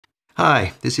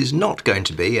Hi, this is not going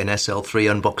to be an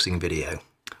SL3 unboxing video.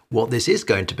 What this is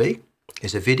going to be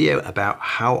is a video about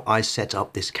how I set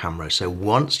up this camera. So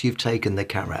once you've taken the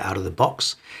camera out of the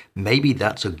box, maybe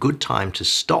that's a good time to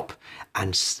stop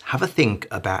and have a think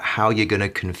about how you're going to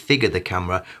configure the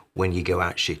camera when you go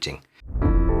out shooting.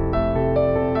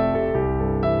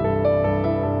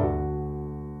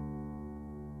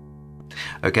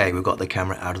 Okay, we've got the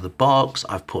camera out of the box.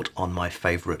 I've put on my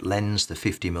favorite lens, the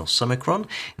 50mm Summicron.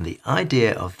 And the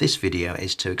idea of this video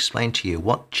is to explain to you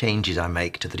what changes I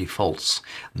make to the defaults.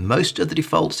 Most of the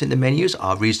defaults in the menus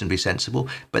are reasonably sensible,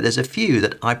 but there's a few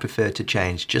that I prefer to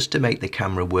change just to make the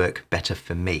camera work better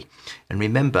for me. And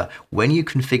remember, when you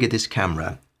configure this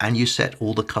camera, and you set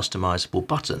all the customizable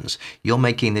buttons, you're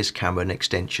making this camera an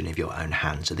extension of your own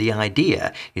hand. So the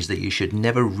idea is that you should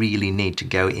never really need to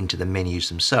go into the menus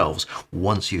themselves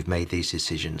once you've made these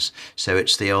decisions. So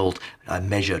it's the old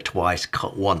measure twice,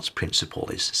 cut once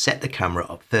principle. Is set the camera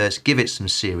up first, give it some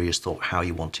serious thought how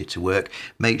you want it to work,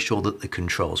 make sure that the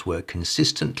controls work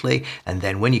consistently, and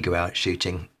then when you go out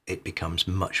shooting, it becomes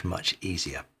much, much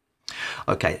easier.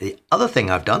 Okay, the other thing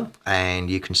I've done, and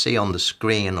you can see on the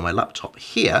screen on my laptop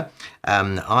here,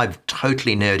 I've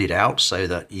totally nerded out so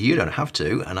that you don't have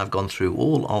to, and I've gone through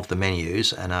all of the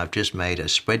menus and I've just made a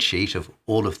spreadsheet of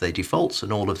all of the defaults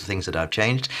and all of the things that I've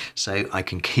changed so I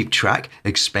can keep track,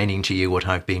 explaining to you what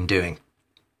I've been doing.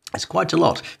 It's quite a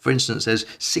lot. For instance, there's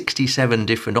 67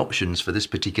 different options for this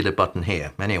particular button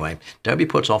here. Anyway, don't be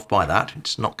put off by that.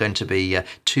 It's not going to be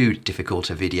too difficult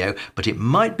a video, but it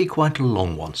might be quite a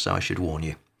long one, so I should warn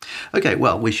you. Okay,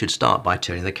 well, we should start by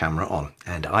turning the camera on.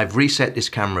 And I've reset this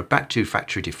camera back to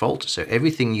factory default, so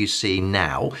everything you see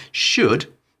now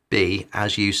should be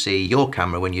as you see your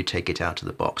camera when you take it out of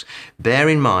the box. Bear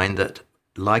in mind that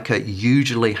Leica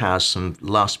usually has some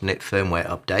last-minute firmware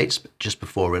updates just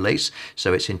before release,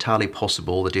 so it's entirely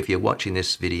possible that if you're watching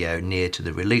this video near to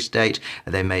the release date,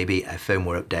 there may be a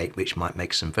firmware update which might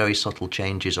make some very subtle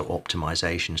changes or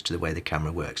optimizations to the way the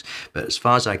camera works. But as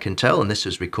far as I can tell, and this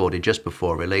was recorded just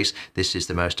before release, this is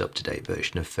the most up-to-date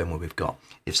version of firmware we've got.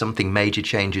 If something major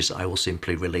changes, I will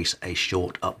simply release a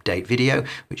short update video,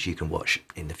 which you can watch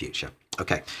in the future.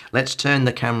 Okay, let's turn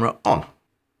the camera on.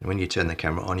 When you turn the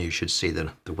camera on, you should see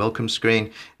the welcome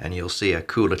screen, and you'll see a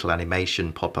cool little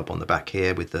animation pop up on the back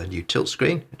here with the new tilt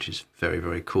screen, which is a very,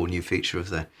 very cool new feature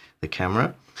of the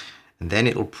camera. And then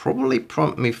it'll probably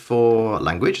prompt me for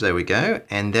language. There we go.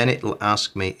 And then it'll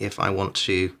ask me if I want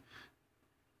to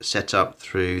set up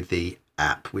through the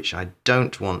app, which I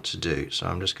don't want to do. So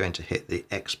I'm just going to hit the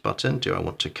X button. Do I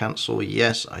want to cancel?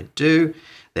 Yes, I do.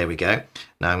 There we go.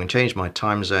 Now I'm going to change my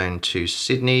time zone to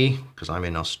Sydney because I'm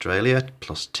in Australia,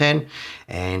 +10.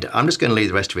 And I'm just going to leave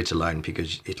the rest of it alone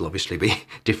because it'll obviously be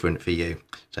different for you.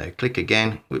 So click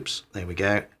again. Whoops, there we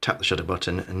go. Tap the shutter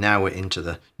button. And now we're into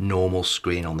the normal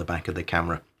screen on the back of the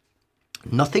camera.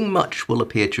 Nothing much will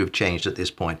appear to have changed at this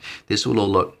point. This will all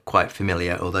look quite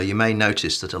familiar, although you may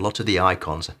notice that a lot of the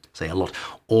icons, say a lot,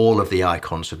 all of the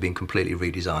icons have been completely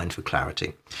redesigned for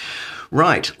clarity.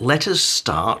 Right, let us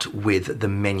start with the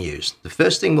menus. The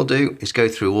first thing we'll do is go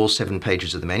through all 7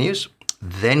 pages of the menus.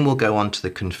 Then we'll go on to the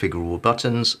configurable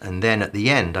buttons. And then at the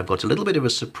end, I've got a little bit of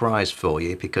a surprise for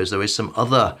you because there is some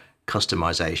other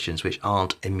customizations which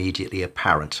aren't immediately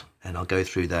apparent. And I'll go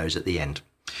through those at the end.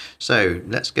 So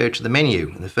let's go to the menu.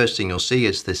 And the first thing you'll see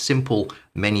is the simple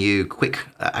menu quick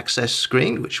access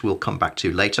screen, which we'll come back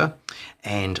to later.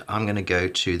 And I'm going to go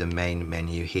to the main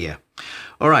menu here.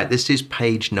 All right, this is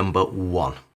page number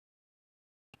 1.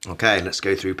 Okay, let's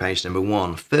go through page number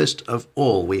 1. First of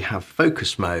all, we have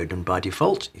focus mode, and by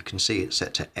default, you can see it's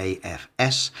set to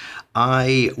AFS.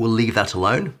 I will leave that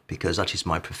alone because that is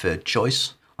my preferred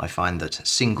choice. I find that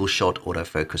single shot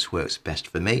autofocus works best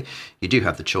for me. You do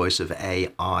have the choice of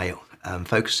AI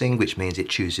focusing, which means it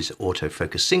chooses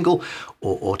autofocus single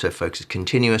or autofocus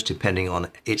continuous, depending on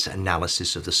its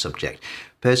analysis of the subject.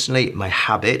 Personally, my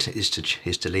habit is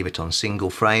to leave it on single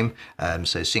frame,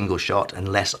 so single shot,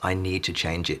 unless I need to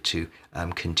change it to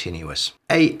continuous.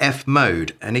 AF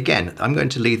mode, and again, I'm going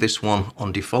to leave this one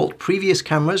on default. Previous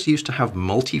cameras used to have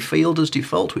multi-field as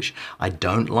default, which I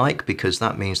don't like because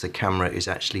that means the camera is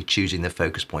actually choosing the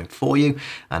focus point for you,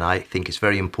 and I think it's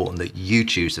very important that you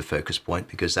choose the focus point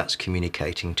because that's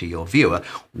communicating to your viewer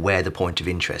where the point of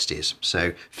interest is.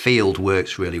 So field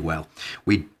works really well.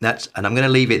 And I'm going to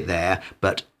leave it there,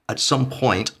 but at some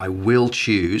point, I will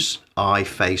choose eye,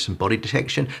 face, and body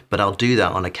detection, but I'll do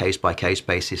that on a case-by-case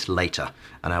basis later,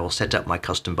 and I will set up my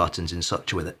custom buttons in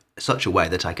such a way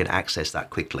that I can access that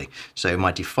quickly. So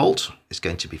my default is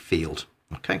going to be field.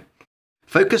 Okay.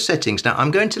 Focus settings. Now I'm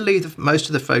going to leave most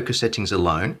of the focus settings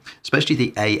alone, especially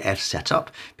the AF setup,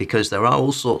 because there are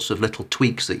all sorts of little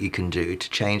tweaks that you can do to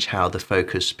change how the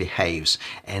focus behaves.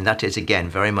 And that is, again,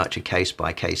 very much a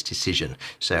case-by-case decision.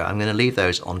 So I'm going to leave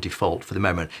those on default for the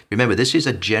moment. Remember, this is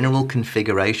a general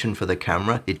configuration for the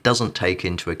camera. It doesn't take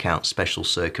into account special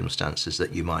circumstances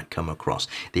that you might come across.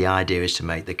 The idea is to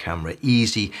make the camera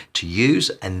easy to use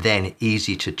and then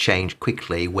easy to change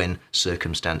quickly when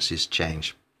circumstances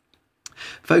change.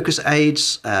 Focus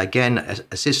aids, again,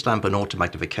 assist lamp and auto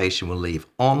magnification will leave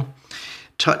on.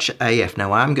 Touch AF.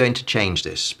 Now I'm going to change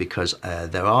this because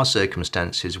there are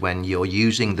circumstances when you're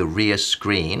using the rear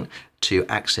screen to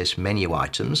access menu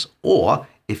items, or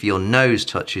if your nose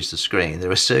touches the screen, there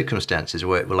are circumstances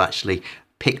where it will actually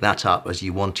pick that up as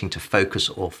you wanting to focus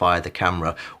or fire the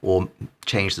camera or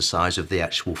change the size of the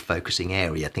actual focusing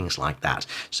area, things like that.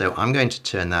 So I'm going to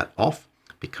turn that off,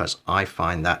 because I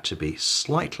find that to be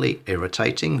slightly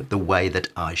irritating the way that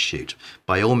I shoot.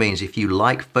 By all means, if you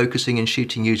like focusing and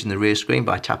shooting using the rear screen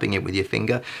by tapping it with your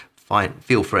finger, fine,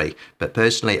 feel free. But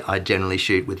personally, I generally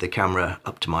shoot with the camera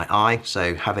up to my eye,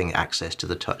 so having access to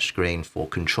the touch screen for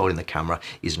controlling the camera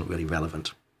isn't really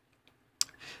relevant.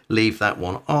 Leave that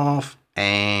one off.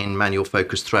 And manual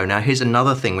focus throw. Now here's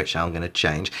another thing which I'm going to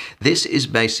change. This is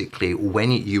basically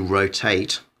when you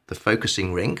rotate the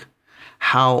focusing ring,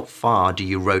 how far do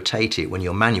you rotate it when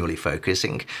you're manually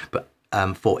focusing, but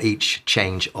for each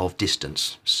change of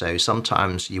distance. So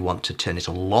sometimes you want to turn it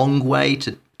a long way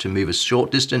to move a short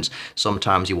distance.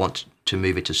 Sometimes you want to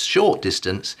move it a short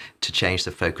distance to change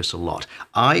the focus a lot.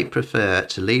 I prefer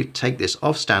to take this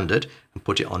off standard and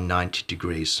put it on 90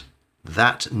 degrees.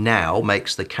 That now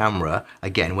makes the camera,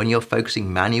 again, when you're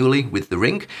focusing manually with the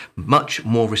ring, much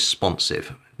more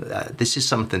responsive. This is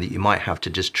something that you might have to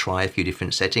just try a few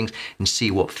different settings and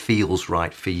see what feels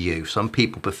right for you. Some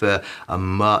people prefer a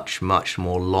much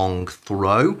more long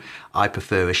throw. I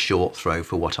prefer a short throw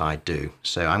for what I do.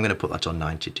 So I'm going to put that on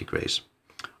 90 degrees.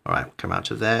 All right, we'll come out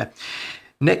of there.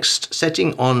 Next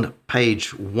setting on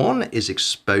page 1 is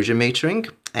exposure metering.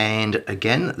 And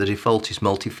again, the default is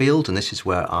multi-field, and this is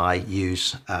where I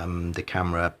use the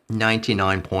camera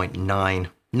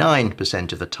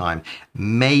 99.99% of the time.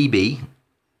 Maybe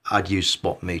I'd use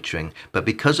spot metering, but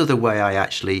because of the way I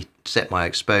actually set my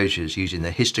exposures using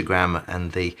the histogram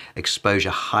and the exposure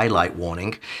highlight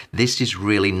warning, this is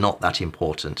really not that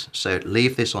important. So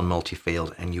leave this on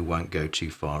multi-field and you won't go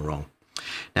too far wrong.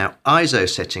 Now, ISO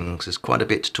settings, there's quite a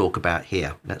bit to talk about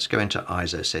here. Let's go into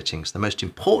ISO settings. The most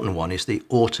important one is the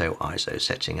auto ISO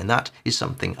setting, and that is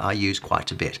something I use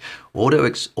quite a bit. Auto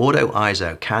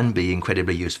ISO can be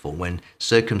incredibly useful when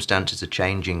circumstances are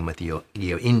changing with your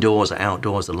indoors or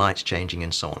outdoors, the lights changing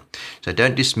and so on. So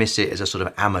don't dismiss it as a sort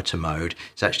of amateur mode.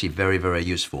 It's actually very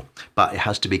useful, but it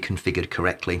has to be configured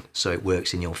correctly so it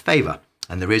works in your favor.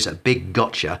 And there is a big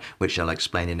gotcha, which I'll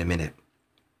explain in a minute.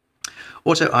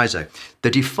 Auto ISO.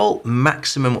 The default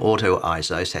maximum auto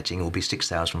ISO setting will be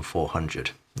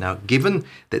 6,400. Now, given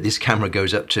that this camera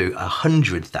goes up to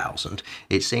 100,000,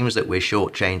 it seems that we're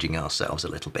shortchanging ourselves a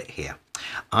little bit here.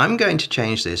 I'm going to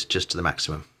change this just to the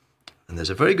maximum, and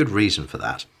there's a very good reason for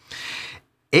that.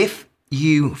 If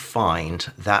you find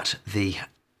that the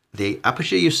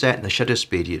aperture you've set and the shutter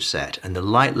speed you've set and the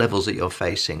light levels that you're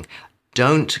facing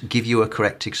don't give you a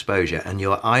correct exposure and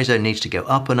your ISO needs to go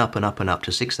up and up and up and up to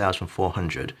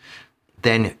 6,400,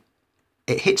 then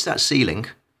it hits that ceiling,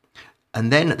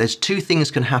 and then there's two things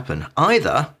can happen.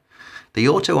 Either the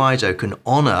auto ISO can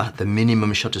honor the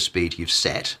minimum shutter speed you've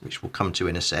set, which we'll come to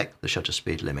in a sec, the shutter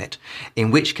speed limit,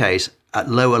 in which case at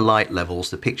lower light levels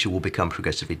the picture will become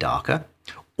progressively darker,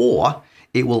 or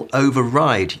it will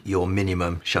override your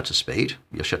minimum shutter speed,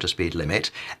 your shutter speed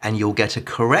limit, and you'll get a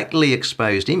correctly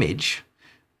exposed image,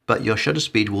 but your shutter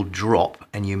speed will drop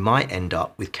and you might end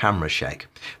up with camera shake.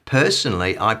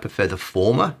 Personally, I prefer the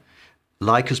former.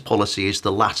 Leica's policy is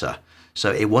the latter.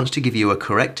 So it wants to give you a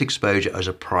correct exposure as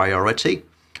a priority.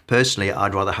 Personally,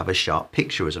 I'd rather have a sharp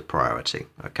picture as a priority.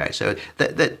 Okay, so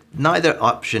that neither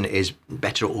option is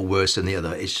better or worse than the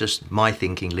other. It's just my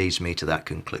thinking leads me to that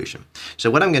conclusion.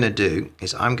 So what I'm going to do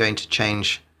is I'm going to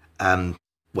change, well,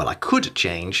 I could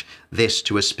change this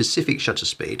to a specific shutter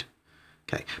speed.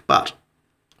 Okay, but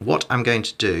what I'm going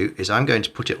to do is I'm going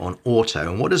to put it on auto.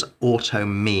 And what does auto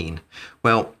mean?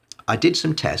 Well, I did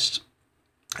some tests,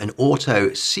 and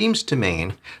auto seems to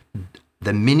mean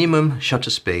the minimum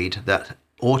shutter speed that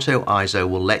auto ISO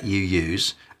will let you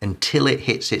use until it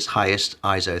hits its highest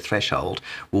ISO threshold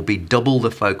will be double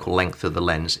the focal length of the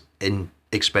lens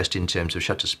expressed in terms of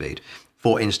shutter speed.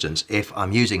 For instance, if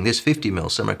I'm using this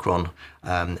 50mm Summicron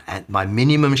at my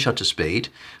minimum shutter speed,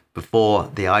 before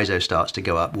the ISO starts to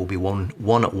go up will be one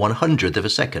hundredth of a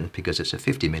second, because it's a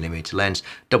 50mm lens.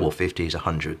 Double 50 is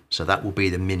 100, so that will be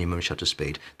the minimum shutter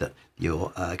speed that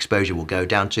your exposure will go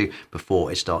down to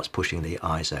before it starts pushing the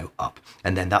ISO up,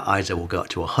 and then that ISO will go up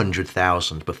to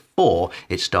 100,000 before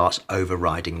it starts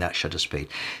overriding that shutter speed.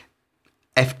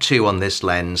 f2 on this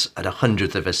lens at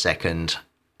 100th of a second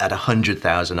at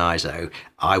 100,000 ISO,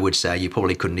 I would say you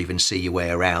probably couldn't even see your way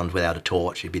around without a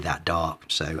torch. It'd be that dark.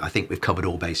 So I think we've covered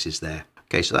all bases there.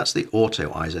 Okay, so that's the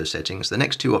auto ISO settings. The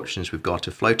next two options we've got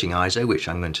are floating ISO, which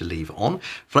I'm going to leave on.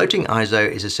 Floating ISO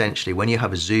is essentially when you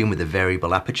have a zoom with a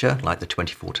variable aperture, like the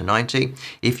 24-90.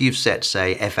 If you've set,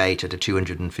 say, f8 at a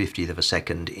 250th of a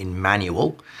second in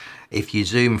manual, if you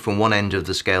zoom from one end of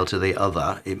the scale to the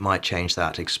other, it might change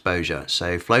that exposure.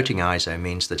 So floating ISO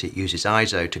means that it uses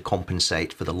ISO to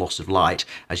compensate for the loss of light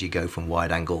as you go from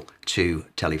wide angle to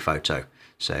telephoto.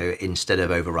 So instead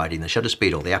of overriding the shutter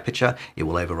speed or the aperture, it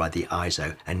will override the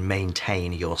ISO and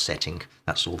maintain your setting.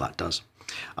 That's all that does.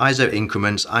 ISO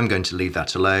increments, I'm going to leave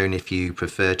that alone. If you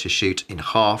prefer to shoot in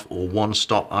half or one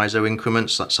stop ISO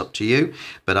increments, that's up to you,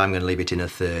 but I'm going to leave it in a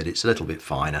third. It's a little bit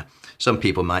finer. Some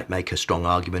people might make a strong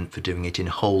argument for doing it in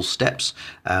whole steps,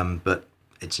 but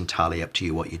it's entirely up to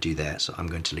you what you do there. So I'm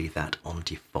going to leave that on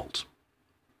default.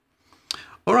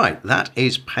 All right, that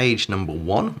is page number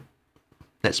 1.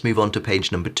 Let's move on to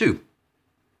page number 2.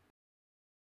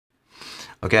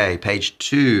 Okay, page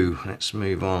 2, let's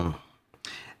move on.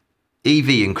 EV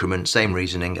increment, same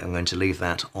reasoning. I'm going to leave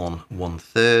that on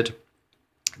 1/3.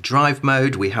 Drive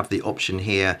mode, we have the option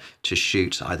here to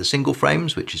shoot either single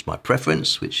frames, which is my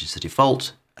preference, which is the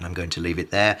default, and I'm going to leave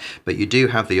it there. But you do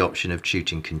have the option of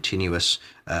shooting continuous,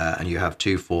 and you have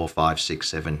 2, 4, 5, 6,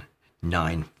 7,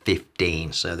 9,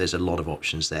 15. So there's a lot of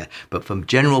options there. But for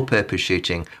general purpose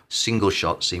shooting, single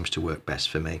shot seems to work best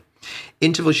for me.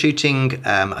 Interval shooting,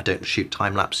 I don't shoot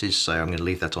time lapses, so I'm going to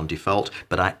leave that on default.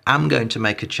 But I am going to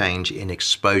make a change in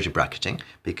exposure bracketing,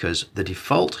 because the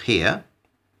default here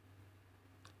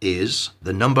is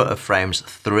the number of frames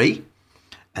 3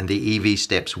 and the EV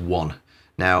steps 1.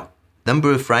 Now,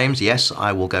 number of frames, yes,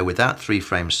 I will go with that. 3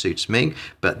 frames suits me,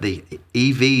 but the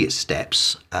EV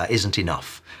steps isn't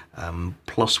enough.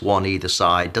 +1 either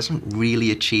side doesn't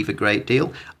really achieve a great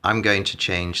deal. I'm going to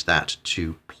change that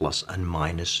to plus and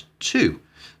minus 2.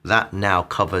 That now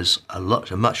covers a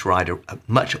much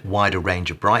wider range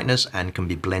of brightness and can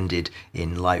be blended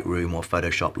in Lightroom or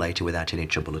Photoshop later without any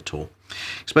trouble at all.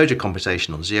 Exposure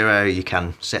compensation on 0. You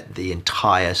can set the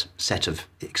entire set of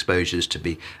exposures to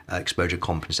be exposure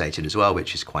compensated as well,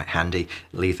 which is quite handy.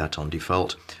 Leave that on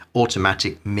default.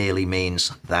 Automatic merely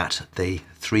means that the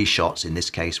 3 shots in this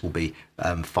case will be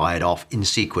fired off in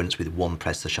sequence with one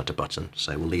press the shutter button.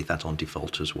 So we'll leave that on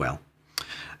default as well.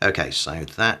 Okay, so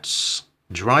that's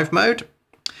drive mode.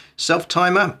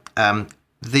 Self-timer.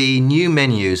 The new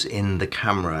menus in the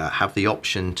camera have the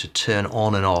option to turn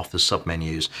on and off the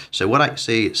sub-menus. So what I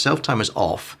see, self-timer's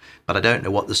off, but I don't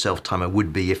know what the self-timer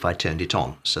would be if I turned it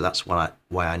on. So that's why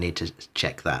I need to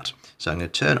check that. So I'm going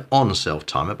to turn on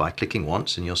self-timer by clicking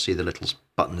once, and you'll see the little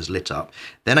button is lit up.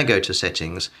 Then I go to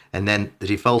settings, and then the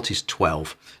default is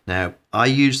 12. Now, I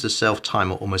use the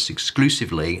self-timer almost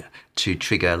exclusively to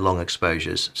trigger long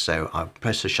exposures. So I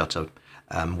press the shutter,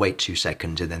 wait 2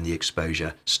 seconds, and then the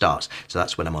exposure starts. So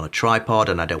that's when I'm on a tripod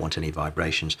and I don't want any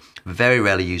vibrations. Very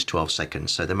rarely use 12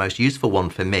 seconds. So the most useful one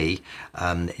for me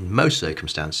in most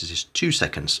circumstances is 2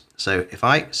 seconds. So if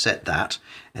I set that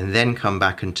and then come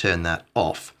back and turn that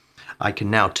off, I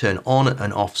can now turn on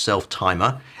and off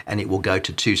self-timer, and it will go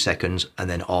to 2 seconds and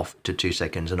then off to 2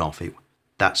 seconds and off.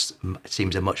 That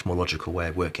seems a much more logical way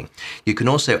of working. You can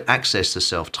also access the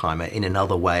self-timer in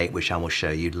another way, which I will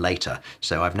show you later.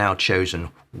 So I've now chosen,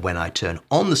 when I turn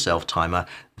on the self-timer,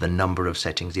 the number of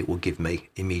settings it will give me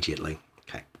immediately.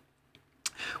 Okay.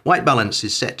 White balance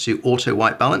is set to auto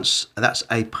white balance. That's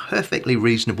a perfectly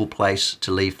reasonable place to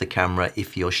leave the camera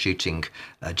if you're shooting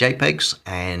JPEGs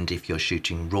and if you're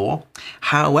shooting RAW.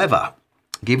 However,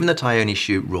 given that I only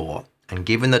shoot RAW, and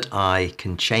given that I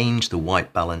can change the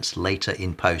white balance later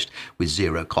in post with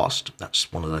 0 cost,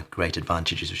 that's one of the great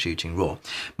advantages of shooting RAW,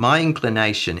 my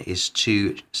inclination is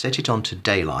to set it on to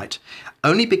daylight,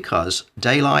 only because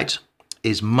daylight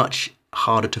is much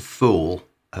harder to fool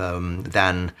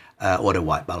than auto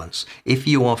white balance. If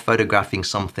you are photographing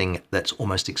something that's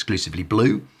almost exclusively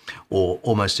blue or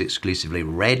almost exclusively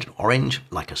red, orange,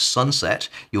 like a sunset,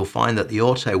 you'll find that the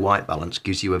auto white balance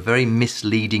gives you a very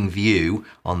misleading view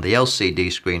on the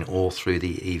LCD screen or through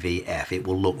the EVF. It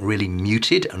will look really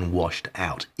muted and washed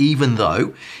out, even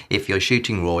though if you're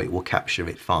shooting RAW, it will capture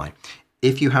it fine.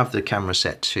 If you have the camera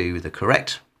set to the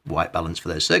correct white balance for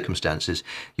those circumstances,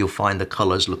 you'll find the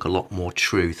colors look a lot more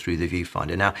true through the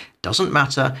viewfinder. Now, it doesn't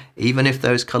matter, even if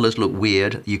those colors look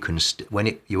weird, you can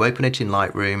you open it in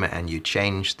Lightroom and you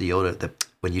change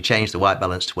when you change the white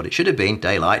balance to what it should have been,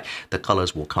 daylight, the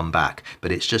colors will come back.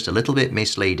 But it's just a little bit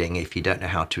misleading if you don't know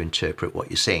how to interpret what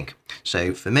you're seeing.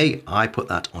 So for me, I put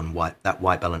that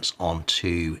white balance on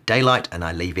to daylight and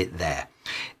I leave it there.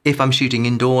 If I'm shooting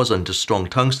indoors under strong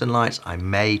tungsten lights, I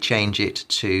may change it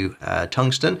to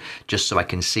tungsten just so I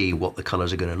can see what the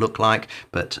colors are going to look like.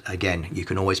 But again, you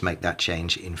can always make that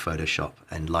change in Photoshop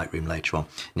and Lightroom later on.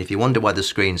 And if you wonder why the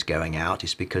screen's going out,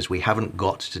 it's because we haven't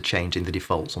got to changing the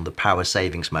defaults on the power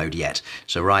savings mode yet.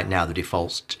 So right now the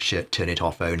defaults turn it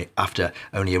off after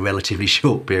only a relatively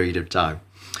short period of time.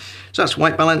 So that's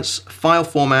white balance. File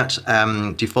format,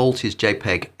 default is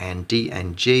JPEG and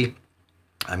DNG.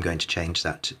 I'm going to change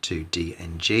that to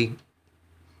DNG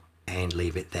and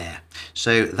leave it there.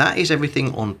 So that is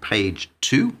everything on page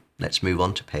 2. Let's move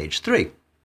on to page 3.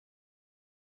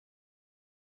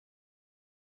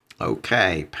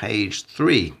 Okay, page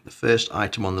 3. The first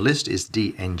item on the list is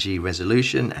DNG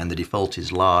resolution, and the default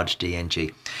is large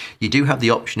DNG. You do have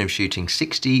the option of shooting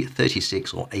 60,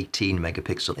 36 or 18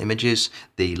 megapixel images.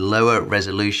 The lower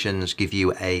resolutions give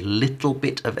you a little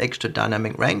bit of extra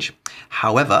dynamic range.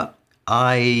 However,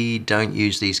 I don't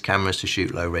use these cameras to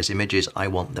shoot low-res images. I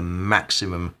want the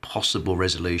maximum possible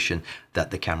resolution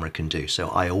that the camera can do. So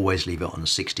I always leave it on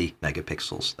 60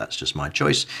 megapixels. That's just my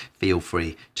choice. Feel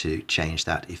free to change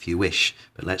that if you wish,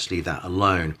 but let's leave that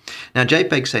alone. Now,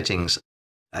 JPEG settings,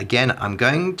 again, I'm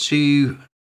going to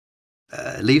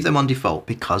leave them on default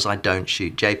because I don't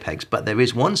shoot JPEGs, but there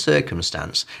is one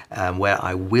circumstance where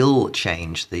I will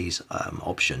change these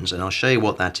options, and I'll show you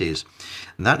what that is.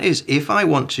 And that is if I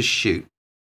want to shoot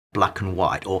black and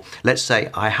white, or let's say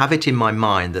I have it in my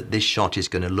mind that this shot is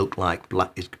going to look like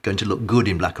it's going to look good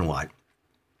in black and white.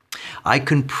 I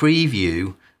can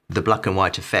preview the black and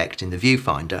white effect in the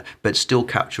viewfinder, but still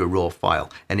capture a raw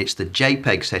file. And it's the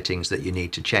JPEG settings that you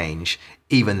need to change,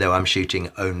 even though I'm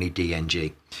shooting only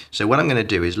DNG. So what I'm going to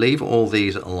do is leave all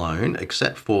these alone,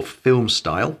 except for film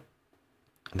style.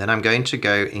 And then I'm going to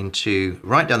go into,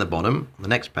 right down the bottom, the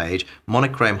next page,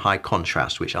 monochrome high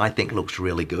contrast, which I think looks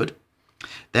really good.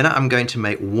 Then I'm going to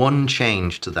make one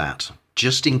change to that,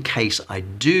 just in case I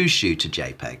do shoot a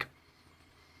JPEG.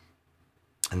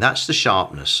 And that's the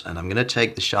sharpness, and I'm going to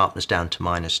take the sharpness down to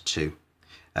 -2.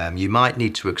 You might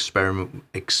need to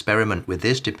experiment with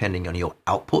this depending on your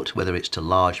output, whether it's to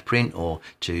large print or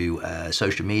to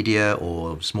social media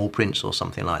or small prints or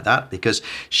something like that, because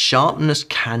sharpness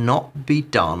cannot be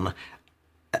done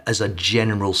as a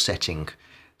general setting.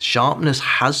 Sharpness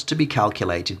has to be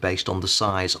calculated based on the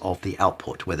size of the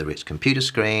output, whether it's computer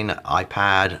screen,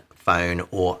 iPad, phone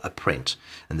or a print.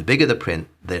 And the bigger the print,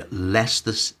 the less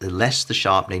the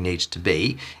sharpening needs to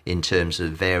be in terms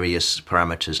of various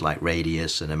parameters like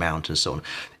radius and amount and so on.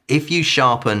 If you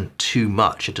sharpen too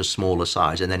much at a smaller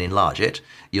size and then enlarge it,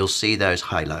 you'll see those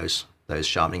halos, those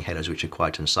sharpening halos, which are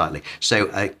quite unsightly.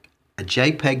 So a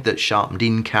JPEG that's sharpened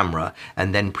in camera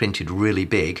and then printed really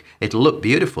big, it'll look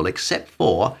beautiful, except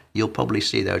for you'll probably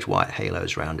see those white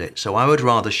halos around it. So I would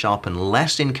rather sharpen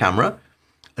less in camera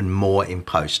and more in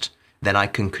post. Then I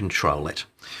can control it.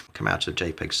 Come out of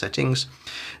JPEG settings.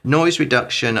 Noise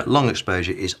reduction, long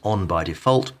exposure is on by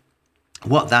default.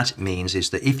 What that means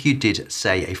is that if you did,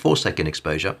 say, a 4-second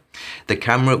exposure, the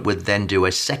camera would then do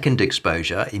a second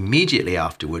exposure immediately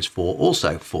afterwards for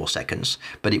also 4 seconds,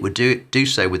 but it would do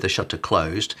so with the shutter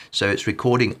closed, so it's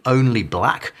recording only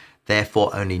black, therefore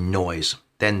only noise.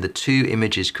 Then the two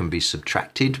images can be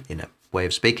subtracted, in a way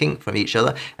of speaking, from each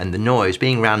other, and the noise,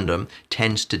 being random,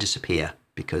 tends to disappear.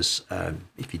 Because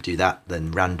if you do that,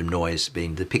 then random noise,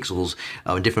 being the pixels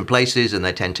are in different places and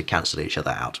they tend to cancel each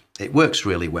other out. It works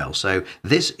really well. So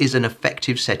this is an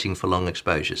effective setting for long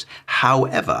exposures.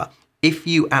 However, if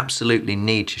you absolutely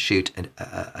need to shoot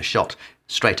a shot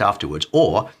straight afterwards,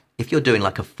 or if you're doing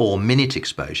like a 4-minute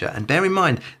exposure, and bear in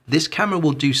mind, this camera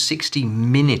will do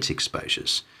 60-minute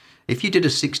exposures. If you did a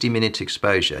 60-minute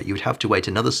exposure, you would have to wait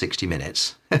another 60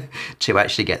 minutes to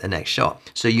actually get the next shot.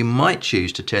 So you might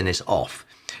choose to turn this off.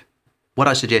 What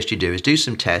I suggest you do is do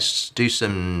some tests, do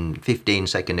some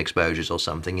 15-second exposures or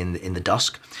something in the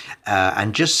dusk,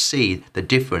 and just see the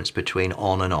difference between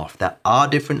on and off. There are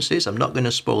differences. I'm not going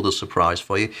to spoil the surprise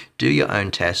for you. Do your own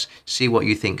tests, see what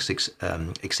you think is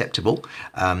acceptable.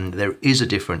 There is a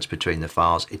difference between the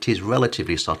files. It is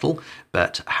relatively subtle,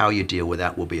 but how you deal with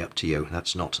that will be up to you.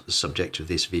 That's not the subject of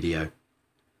this video.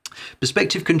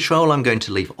 Perspective control I'm going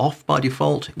to leave off by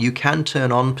default. You can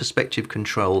turn on perspective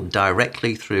control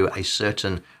directly through a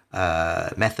certain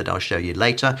method I'll show you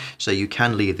later. So you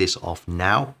can leave this off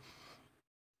now.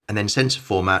 And then sensor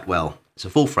format, well, it's a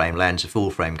full frame lens, a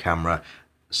full frame camera,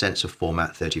 sensor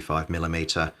format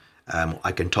 35mm.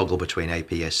 I can toggle between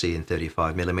APS-C and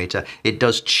 35mm. It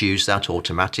does choose that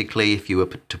automatically if you were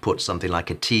to put something like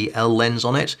a TL lens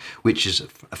on it, which is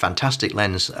a fantastic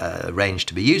lens range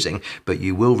to be using, but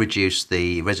you will reduce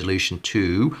the resolution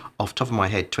to, off the top of my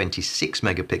head, 26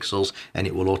 megapixels, and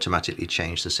it will automatically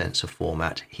change the sensor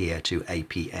format here to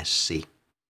APS-C.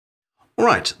 All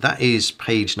right, that is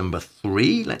page number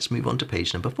 3. Let's move on to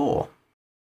page number 4.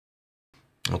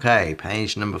 Okay,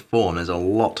 page number 4, and there's a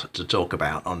lot to talk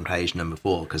about on page number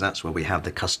 4 because that's where we have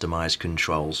the customized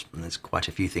controls, and there's quite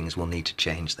a few things we'll need to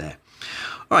change there.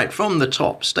 All right, from the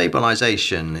top,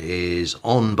 stabilization is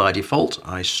on by default.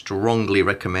 I strongly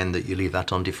recommend that you leave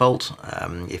that on default.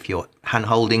 If you're hand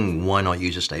holding, why not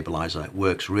use a stabilizer? It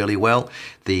works really well.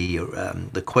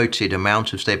 The quoted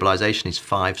amount of stabilization is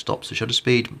 5 stops of shutter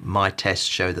speed. My tests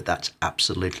show that that's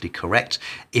absolutely correct,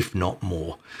 if not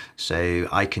more. So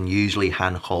I can usually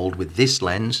hand hold with this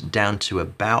lens down to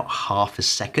about half a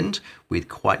second with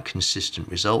quite consistent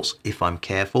results if I'm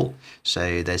careful.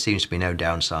 So there seems to be no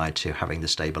downside to having the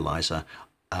stabilizer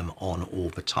on all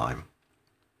the time.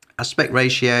 Aspect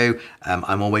ratio,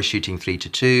 I'm always shooting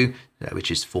 3:2,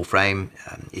 which is full frame.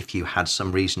 If you had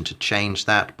some reason to change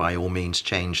that, by all means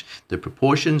change the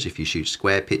proportions if you shoot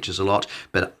square pictures a lot,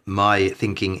 but my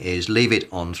thinking is leave it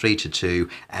on 3:2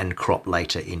 and crop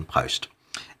later in post.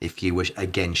 If you were,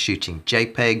 again, shooting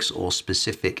JPEGs or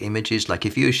specific images, like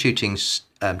if you were shooting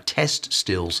test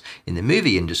stills in the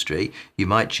movie industry, you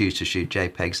might choose to shoot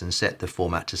JPEGs and set the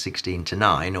format to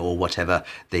 16:9 or whatever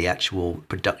the actual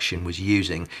production was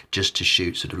using just to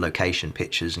shoot sort of location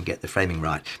pictures and get the framing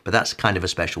right. But that's kind of a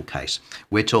special case.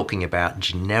 We're talking about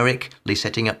generically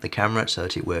setting up the camera so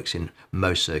that it works in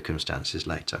most circumstances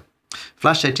later.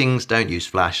 Flash settings, don't use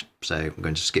flash, so I'm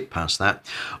going to skip past that.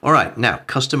 All right, now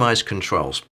customized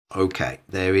controls. Okay,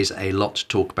 there is a lot to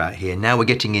talk about here. Now we're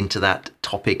getting into that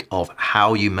topic of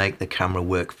how you make the camera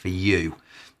work for you.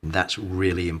 That's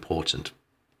really important.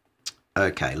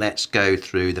 Okay, let's go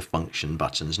through the function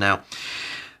buttons. Now,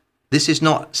 this is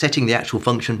not setting the actual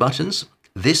function buttons.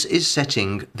 This is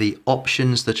setting the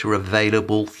options that are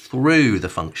available through the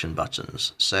function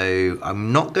buttons. So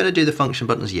I'm not going to do the function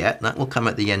buttons yet. That will come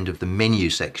at the end of the menu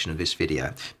section of this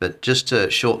video. But just a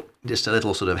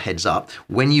little sort of heads up,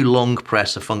 when you long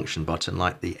press a function button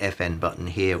like the FN button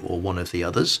here or one of the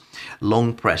others,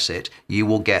 long press it, you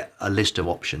will get a list of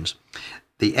options.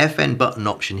 The FN button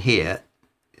option here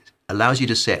allows you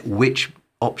to set which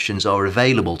options are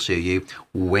available to you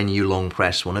when you long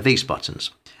press one of these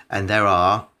buttons. And there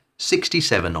are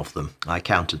 67 of them. I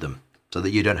counted them so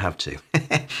that you don't have to.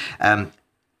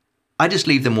 I just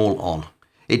leave them all on.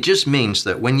 It just means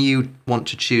that when you want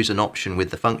to choose an option with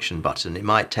the function button, it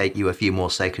might take you a few more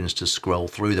seconds to scroll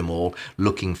through them all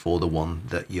looking for the one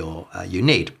that you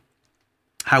need.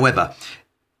 However,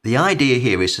 the idea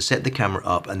here is to set the camera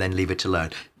up and then leave it alone.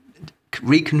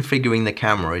 Reconfiguring the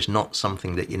camera is not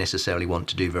something that you necessarily want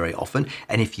to do very often,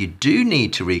 and if you do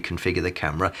need to reconfigure the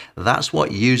camera, that's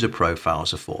what user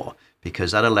profiles are for,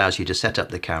 because that allows you to set up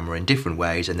the camera in different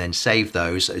ways and then save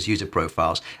those as user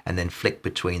profiles and then flick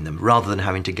between them rather than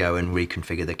having to go and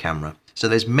reconfigure the camera. So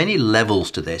there's many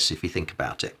levels to this if you think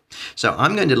about it. So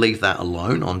I'm going to leave that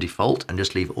alone on default and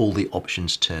just leave all the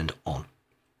options turned on.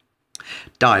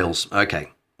 Dials,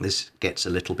 okay. This gets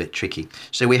a little bit tricky.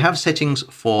 So we have settings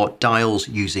for dials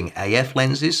using AF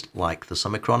lenses, like the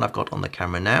Summicron I've got on the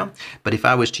camera now. But if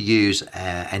I was to use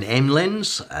an M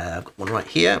lens, I've got one right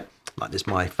here, like this,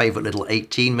 my favorite little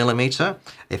 18mm.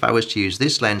 If I was to use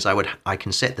this lens, I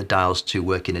can set the dials to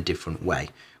work in a different way,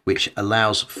 which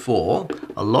allows for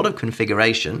a lot of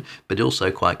configuration, but also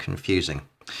quite confusing.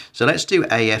 So let's do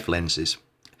AF lenses.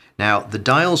 Now, the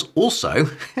dials also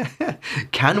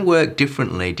can work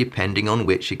differently depending on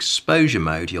which exposure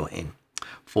mode you're in.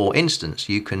 For instance,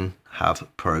 you can have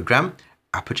program,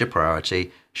 aperture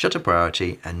priority, shutter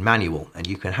priority, and manual, and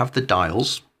you can have the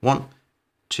dials 1,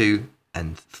 2,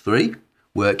 and 3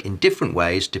 work in different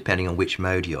ways depending on which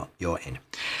mode you're in.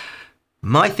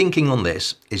 My thinking on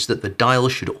this is that the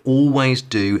dials should always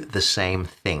do the same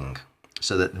thing.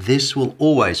 So that this will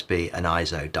always be an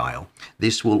ISO dial.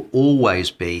 This will always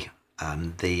be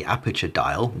the aperture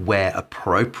dial where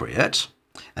appropriate,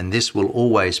 and this will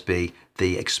always be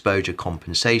the exposure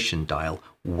compensation dial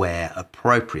where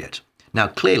appropriate. Now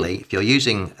clearly, if you're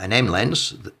using an M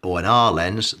lens or an R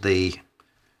lens, the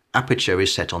aperture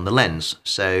is set on the lens,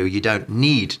 so you don't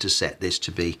need to set this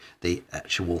to be the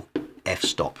actual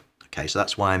f-stop. Okay, so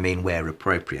that's why I mean where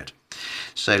appropriate.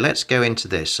 So let's go into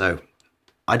this. So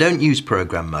I don't use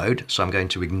program mode, so I'm going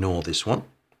to ignore this one.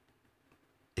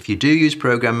 If you do use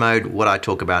program mode, what I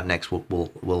talk about next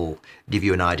will give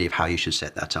you an idea of how you should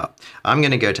set that up. I'm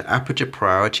going to go to aperture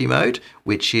priority mode,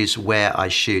 which is where I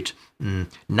shoot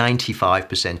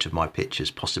 95% of my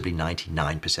pictures, possibly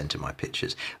 99% of my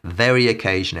pictures. Very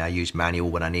occasionally I use manual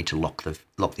when I need to lock the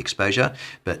exposure,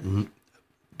 but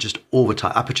just all the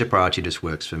time, aperture priority just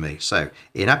works for me. So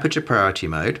in aperture priority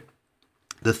mode,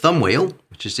 the thumb wheel,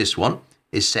 which is this one,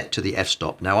 is set to the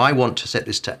f-stop. Now I want to set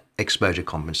this to exposure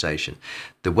compensation.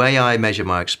 The way I measure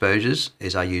my exposures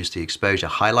is I use the exposure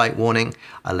highlight warning.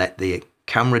 I let the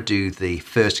camera do the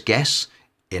first guess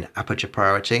in aperture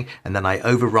priority, and then I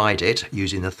override it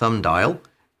using the thumb dial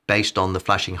based on the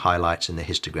flashing highlights in the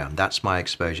histogram. That's my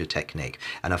exposure technique.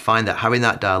 And I find that having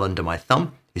that dial under my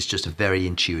thumb is just a very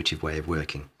intuitive way of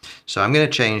working. So I'm going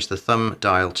to change the thumb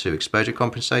dial to exposure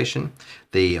compensation.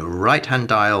 The right hand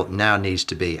dial now needs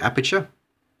to be aperture,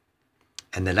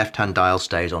 and the left hand dial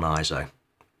stays on ISO.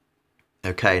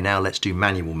 Okay, now let's do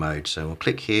manual mode. So we'll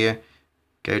click here,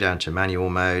 go down to manual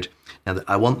mode. Now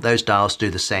I want those dials to do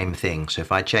the same thing. So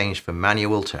if I change from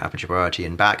manual to aperture priority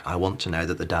and back, I want to know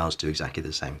that the dials do exactly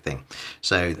the same thing.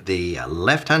 So the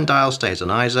left hand dial stays on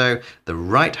ISO, the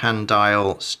right hand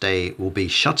dial will be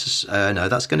shutter, no,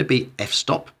 that's going to be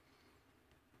f-stop,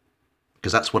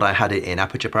 because that's what I had it in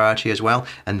aperture priority as well.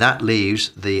 And that leaves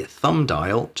the thumb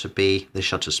dial to be the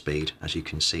shutter speed, as you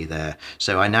can see there.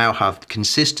 So I now have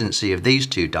consistency of these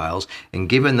two dials. And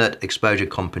given that exposure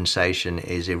compensation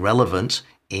is irrelevant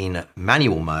in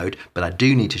manual mode, but I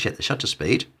do need to set the shutter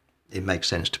speed, it makes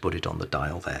sense to put it on the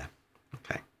dial there.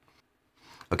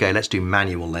 Okay, let's do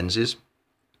manual lenses.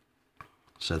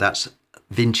 So that's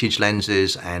vintage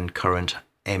lenses and current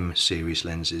M series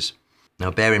lenses. Now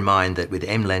bear in mind that with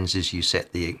M lenses you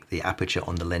set the aperture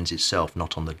on the lens itself,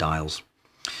 not on the dials.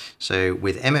 So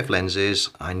with MF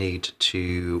lenses I need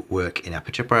to work in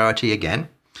aperture priority again.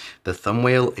 The thumb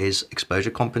wheel is exposure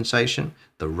compensation.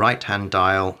 The right hand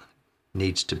dial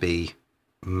needs to be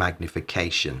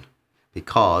magnification,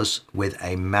 because with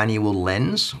a manual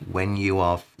lens, when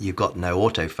you've got no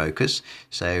autofocus,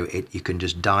 so you can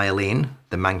just dial in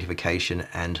the magnification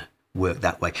and work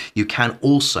that way. You can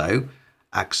also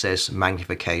access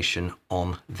magnification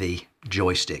on the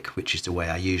joystick, which is the way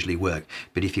I usually work.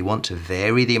 But if you want to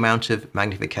vary the amount of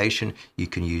magnification, you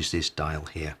can use this dial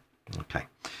here. Okay.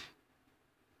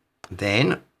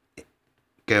 Then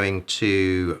going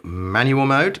to manual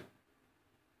mode,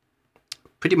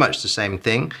 pretty much the same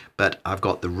thing, but I've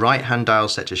got the right hand dial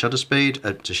set to shutter speed,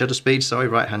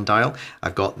 right hand dial.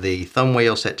 I've got the thumb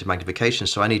wheel set to magnification,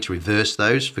 so I need to reverse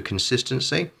those for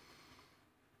consistency.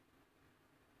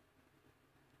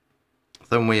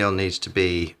 Thumb wheel needs to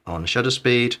be on shutter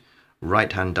speed,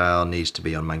 right hand dial needs to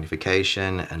be on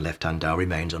magnification, and left hand dial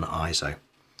remains on ISO.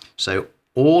 So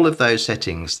all of those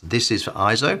settings, this is for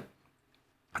ISO,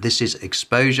 this is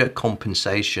exposure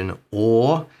compensation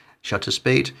or shutter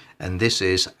speed, and this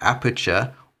is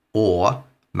aperture or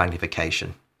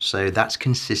magnification. So that's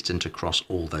consistent across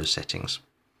all those settings.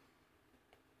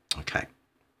 Okay,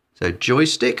 so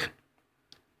joystick,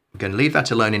 I'm going to leave that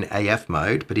alone in AF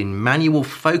mode, but in manual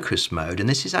focus mode, and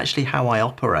this is actually how I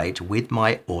operate with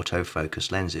my autofocus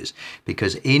lenses,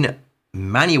 because in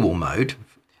manual mode,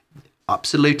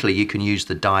 absolutely you can use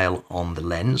the dial on the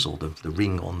lens or the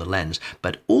ring on the lens,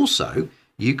 but also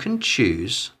you can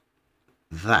choose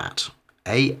that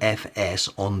AFS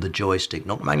on the joystick,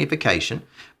 not magnification.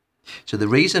 So the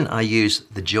reason I use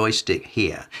the joystick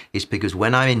here is because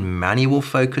when I'm in manual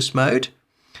focus mode,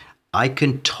 I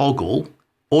can toggle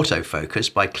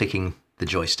autofocus by clicking the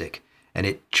joystick, and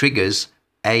it triggers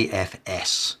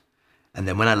AFS. And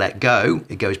then when I let go,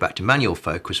 it goes back to manual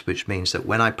focus, which means that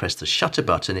when I press the shutter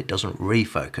button, it doesn't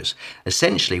refocus.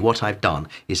 Essentially, what I've done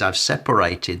is I've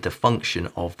separated the function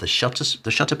of the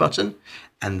shutter button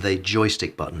and the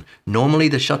joystick button. Normally,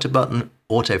 the shutter button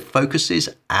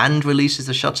autofocuses and releases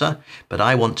the shutter, but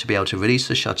I want to be able to release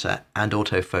the shutter and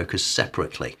autofocus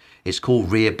separately. It's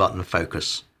called rear button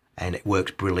focus, and it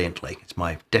works brilliantly. It's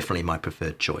definitely my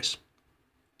preferred choice.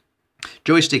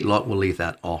 Joystick lock, we'll leave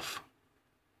that off.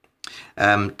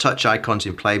 Touch icons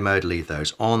in play mode, leave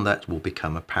those on. That will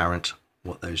become apparent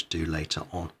what those do later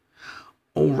on.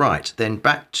 All right, then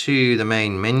back to the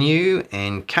main menu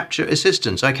and capture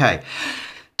assistance. Okay,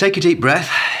 take a deep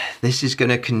breath. This is going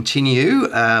to continue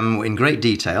in great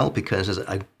detail because there's,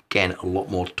 again, a lot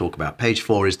more to talk about. Page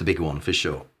 4 is the big one for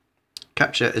sure.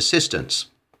 Capture assistance.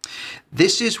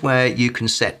 This is where you can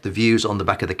set the views on the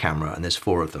back of the camera, and there's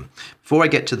 4 of them. Before I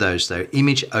get to those though,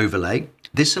 image overlay.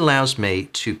 This allows me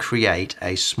to create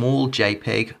a small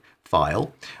JPEG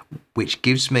file, which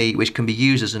can be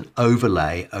used as an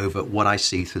overlay over what I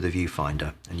see through the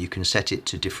viewfinder, and you can set it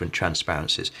to different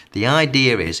transparencies. The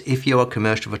idea is, if you're a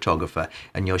commercial photographer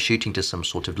and you're shooting to some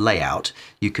sort of layout,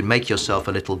 you can make yourself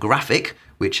a little graphic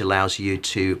which allows you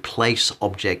to place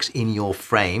objects in your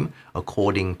frame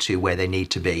according to where they need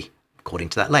to be, according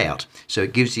to that layout. So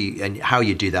it gives you, and how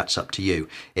you do that's up to you.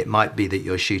 It might be that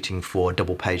you're shooting for a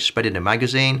double page spread in a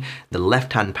magazine. The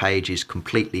left hand page is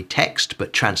completely text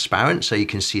but transparent, so you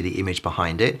can see the image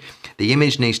behind it. The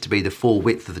image needs to be the full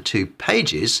width of the 2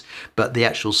 pages, but the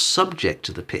actual subject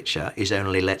of the picture is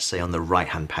only, let's say, on the right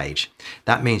hand page.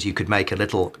 That means you could make a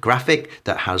little graphic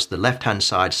that has the left hand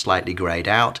side slightly grayed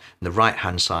out and the right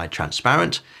hand side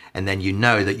transparent, and then you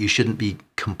know that you shouldn't be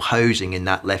composing in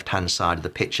that left hand side of the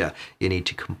picture. You need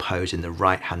to compose in the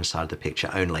right hand side of the picture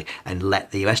only, and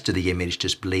let the rest of the image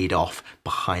just bleed off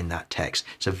behind that text.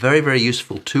 It's a very, very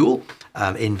useful tool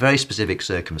in very specific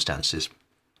circumstances.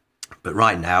 But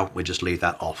right now, we'll just leave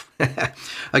that off.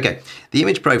 Okay, the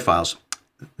image profiles.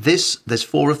 There's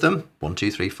 4 of them, 1,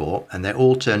 2, 3, 4, and they're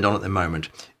all turned on at the moment.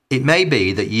 It may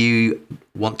be that you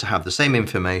want to have the same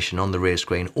information on the rear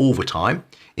screen all the time,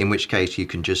 in which case you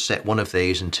can just set one of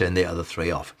these and turn the other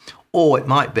 3 off. Or it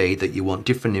might be that you want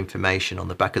different information on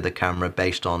the back of the camera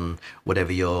based on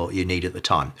whatever you need at the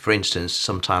time. For instance,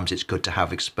 sometimes it's good to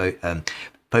have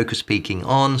focus peaking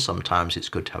on, sometimes it's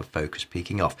good to have focus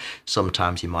peaking off.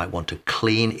 Sometimes you might want a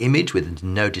clean image with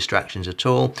no distractions at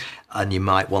all, and you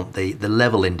might want the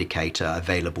level indicator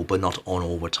available but not on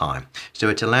all the time. So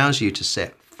it allows you to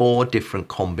set 4 different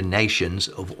combinations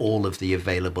of all of the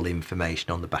available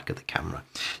information on the back of the camera.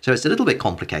 So it's a little bit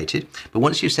complicated, but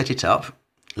once you set it up,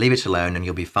 leave it alone and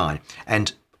you'll be fine.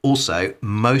 And also,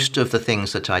 most of the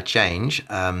things that I change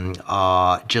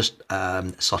are just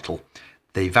subtle.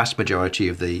 The vast majority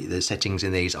of the settings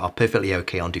in these are perfectly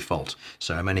okay on default,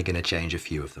 so I'm only going to change a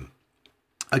few of them.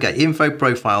 Okay, info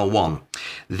profile 1.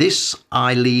 This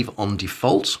I leave on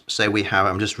default. So we have,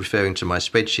 I'm just referring to my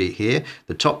spreadsheet here.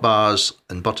 The top bars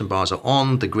and bottom bars are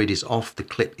on, the grid is off, the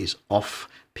clip is off,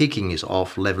 peaking is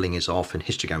off, leveling is off, and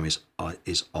histogram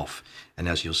is off. And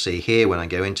as you'll see here, when I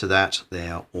go into that, they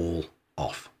are all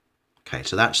off. Okay,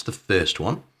 so that's the first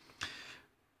one.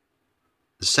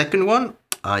 The second one,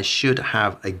 I should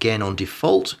have again on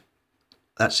default.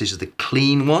 This is the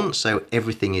clean one, so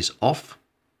everything is off.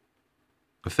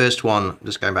 The first one,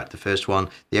 just going back to the first one,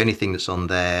 the only thing that's on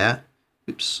there,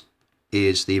 oops,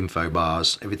 is the info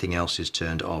bars. Everything else is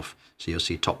turned off. So you'll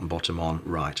see top and bottom on,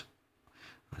 right.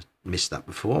 I missed that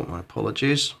before, my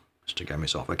apologies. Histogram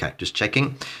is off. Okay, just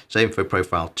checking. So info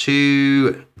profile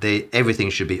 2, everything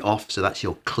should be off, so that's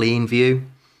your clean view.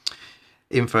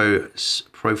 Info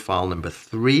profile number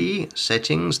 3,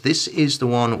 settings. This is the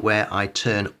one where I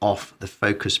turn off the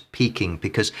focus peaking,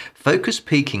 because focus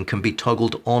peaking can be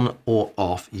toggled on or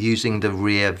off using the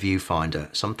rear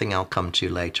viewfinder, something I'll come to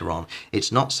later on.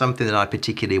 It's not something that I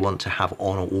particularly want to have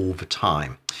on all the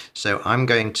time. So I'm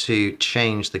going to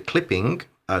change the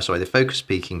the focus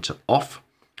peaking to off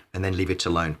and then leave it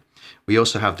alone. We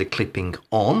also have the clipping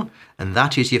on, and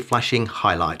that is your flashing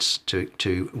highlights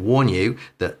to warn you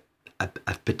that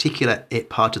a particular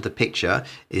part of the picture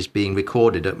is being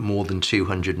recorded at more than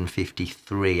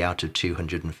 253 out of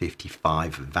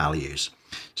 255 values.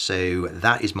 So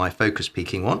that is my focus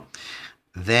peaking one.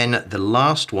 Then the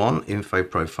last one, info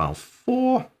profile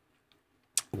 4,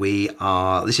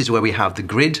 this is where we have the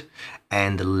grid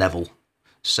and the level.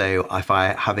 So if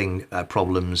I'm having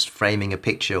problems framing a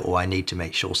picture, or I need to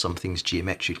make sure something's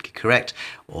geometrically correct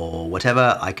or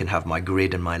whatever, I can have my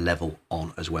grid and my level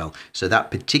on as well. So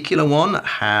that particular one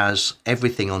has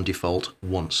everything on default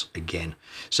once again.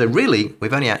 So really,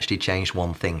 we've only actually changed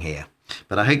one thing here.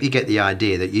 But I hope you get the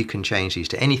idea that you can change these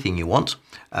to anything you want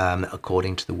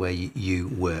according to the way you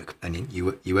work. And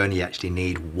you only actually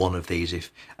need one of these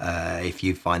if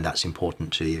you find that's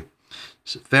important to you.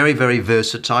 It's very, very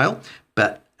versatile,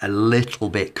 but a little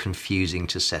bit confusing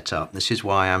to set up. This is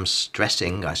why I'm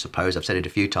stressing, I suppose, I've said it a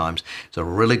few times, it's a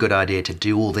really good idea to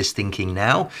do all this thinking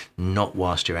now, not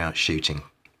whilst you're out shooting.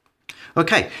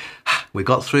 Okay, we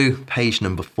got through page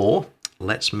number 4.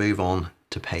 Let's move on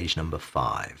to page number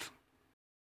 5.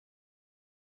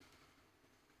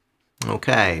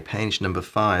 Okay, page number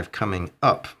 5 coming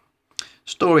up.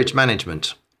 Storage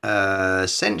management.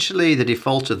 Essentially, the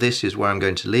default of this is where I'm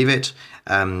going to leave it.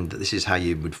 This is how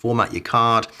you would format your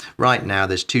card. Right now,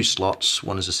 there's 2 slots.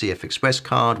 One is a CF Express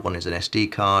card, one is an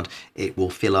SD card. It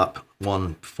will fill up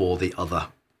one for the other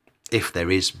if there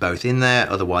is both in there.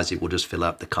 Otherwise, it will just fill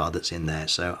up the card that's in there.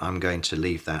 So I'm going to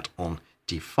leave that on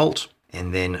default.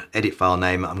 And then edit file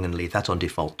name, I'm going to leave that on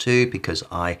default too, because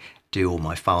I do all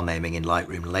my file naming in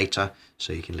Lightroom later,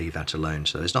 so you can leave that alone.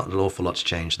 So there's not an awful lot to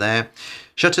change there.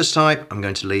 Shutters type, I'm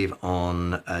going to leave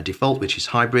on default, which is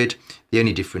hybrid. The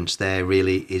only difference there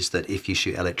really is that if you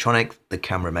shoot electronic, the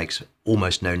camera makes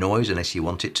almost no noise unless you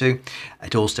want it to.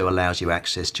 It also allows you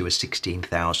access to a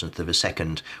 16,000th of a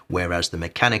second, whereas the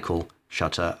mechanical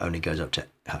shutter only goes up to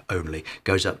an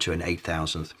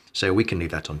 8,000th. So we can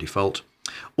leave that on default.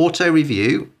 Auto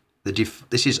review,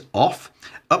 this is off.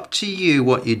 Up to you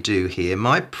what you do here.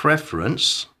 My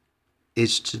preference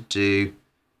is to do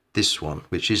this one,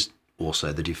 which is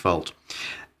also the default.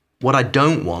 What I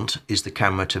don't want is the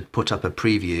camera to put up a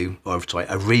preview, or sorry,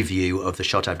 a review of the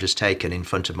shot I've just taken in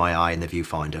front of my eye in the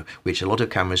viewfinder, which a lot of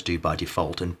cameras do by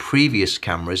default. And previous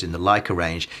cameras in the Leica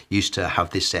range used to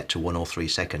have this set to 1 or 3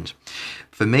 seconds.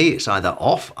 For me, it's either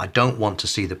off. I don't want to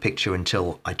see the picture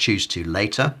until I choose to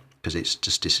later, because it's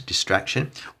just a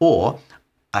distraction, or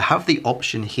I have the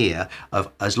option here of,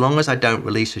 as long as I don't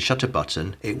release a shutter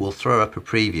button, it will throw up a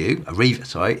preview,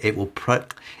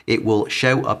 it will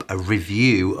show up a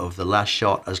review of the last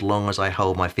shot as long as I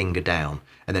hold my finger down.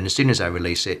 And then as soon as I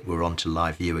release it, we're on to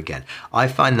live view again. I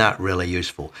find that really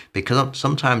useful because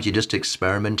sometimes you're just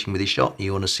experimenting with your shot and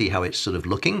you want to see how it's sort of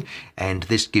looking. And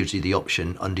this gives you the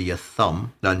option under your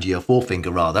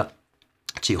forefinger rather,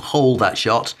 to hold that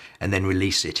shot and then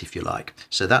release it if you like.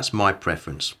 So that's my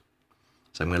preference.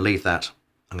 So I'm going to leave that,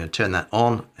 I'm going to turn that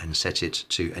on and set it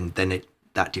to, and then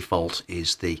that default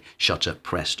is the shutter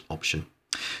pressed option.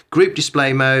 Group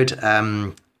display mode,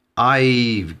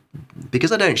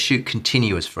 because I don't shoot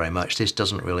continuous very much, this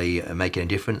doesn't really make any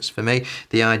difference for me.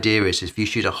 The idea is if you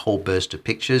shoot a whole burst of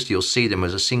pictures, you'll see them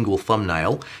as a single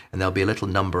thumbnail and there'll be a little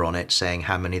number on it saying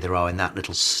how many there are in that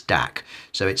little stack.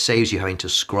 So it saves you having to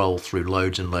scroll through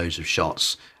loads and loads of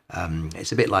shots.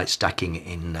 It's a bit like stacking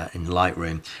in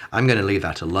Lightroom. I'm going to leave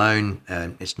that alone.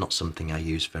 It's not something I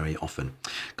use very often.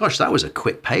 Gosh, that was a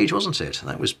quick page, wasn't it?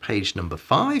 That was page number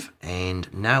 5, and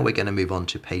now we're going to move on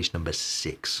to page number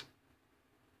 6.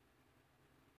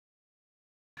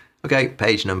 Okay,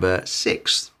 page number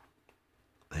 6.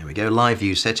 There we go, live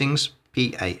view settings,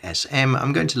 PASM.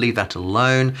 I'm going to leave that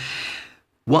alone.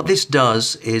 What this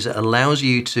does is it allows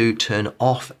you to turn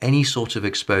off any sort of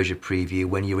exposure preview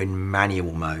when you're in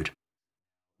manual mode.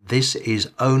 This is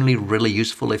only really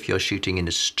useful if you're shooting in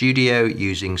the studio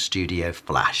using Studio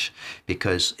Flash,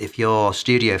 because if your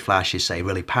Studio Flash is, say,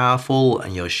 really powerful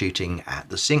and you're shooting at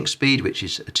the sync speed, which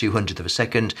is a 200th of a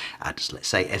second at, let's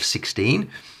say, f16,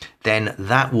 then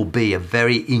that will be a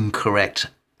very incorrect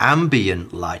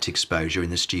ambient light exposure in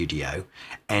the studio.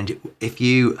 And if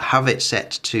you have it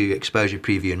set to exposure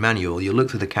preview and manual, you'll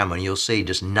look through the camera and you'll see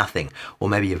just nothing, or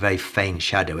maybe a very faint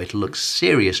shadow. It'll look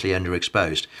seriously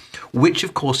underexposed, which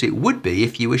of course it would be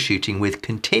if you were shooting with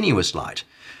continuous light.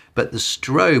 But the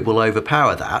strobe will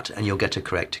overpower that and you'll get a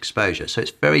correct exposure. So it's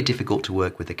very difficult to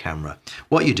work with the camera.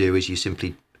 What you do is you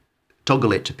simply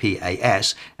toggle it to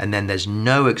PAS, and then there's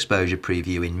no exposure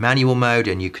preview in manual mode,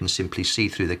 and you can simply see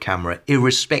through the camera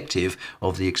irrespective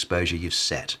of the exposure you've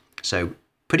set. So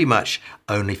pretty much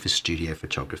only for studio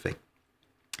photography.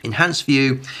 Enhanced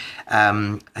view,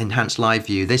 enhanced live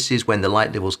view. This is when the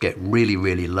light levels get really,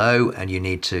 really low and you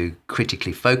need to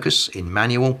critically focus in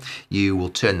manual. You will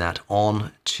turn that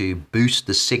on to boost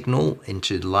the signal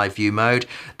into the live view mode.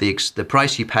 The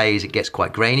price you pay is it gets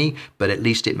quite grainy, but at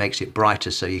least it makes it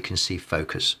brighter so you can see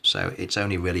focus. So it's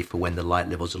only really for when the light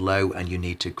levels are low and you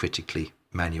need to critically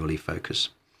manually focus.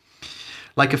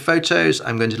 Leica photos,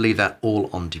 I'm going to leave that all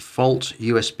on default.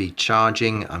 USB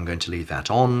charging, I'm going to leave that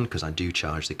on because I do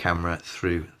charge the camera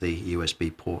through the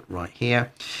USB port right here.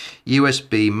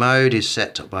 USB mode is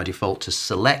set by default to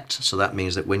select, so that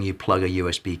means that when you plug a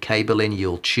USB cable in,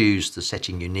 you'll choose the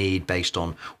setting you need based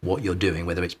on what you're doing,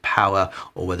 whether it's power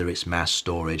or whether it's mass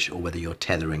storage or whether you're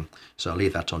tethering. So I'll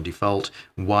leave that on default.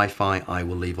 Wi-Fi I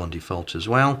will leave on default as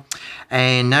well.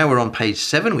 And now we're on page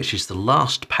 7, which is the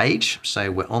last page. So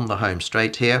we're on the home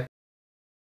straight here.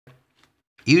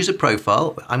 User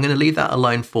profile, I'm going to leave that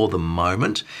alone for the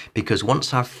moment, because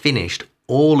once I've finished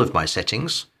all of my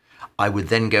settings, I would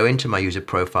then go into my user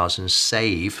profiles and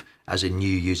save as a new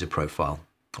user profile,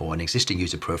 or an existing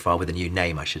user profile with a new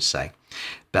name, I should say.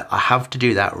 But I have to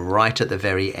do that right at the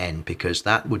very end, because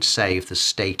that would save the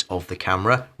state of the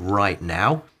camera right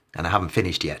now, and I haven't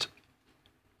finished yet.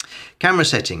 Camera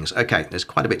settings. Okay, there's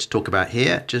quite a bit to talk about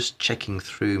here. Just checking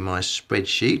through my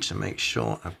spreadsheet to make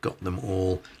sure I've got them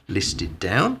all listed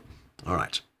down. All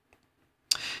right.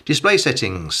 Display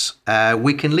settings.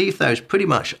 We can leave those pretty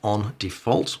much on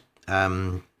default.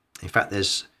 In fact,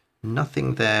 there's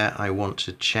nothing there I want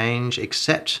to change,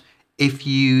 except If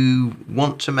you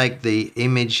want to make the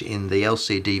image in the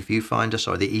LCD viewfinder,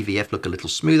 sorry, the EVF look a little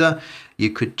smoother,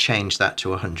 you could change that to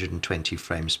 120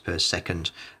 frames per second.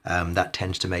 That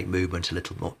tends to make movement a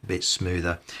little bit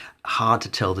smoother. Hard to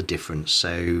tell the difference,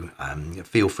 so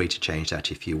feel free to change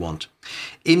that if you want.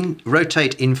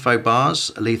 Rotate info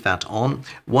bars, leave that on.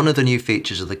 One of the new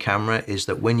features of the camera is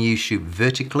that when you shoot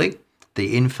vertically,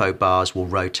 the info bars will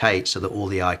rotate so that all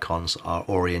the icons are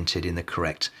oriented in the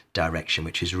correct direction,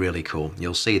 which is really cool.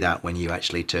 You'll see that when you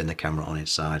actually turn the camera on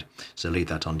its side, so leave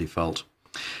that on default.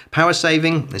 Power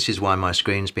saving, this is why my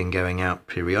screen's been going out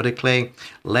periodically.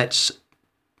 Let's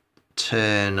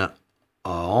turn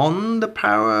on the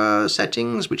power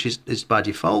settings, which is by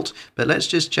default, but let's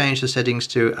just change the settings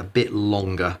to a bit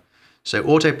longer. So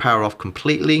auto power off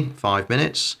completely, 5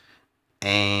 minutes,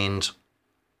 and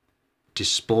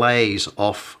displays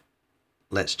off,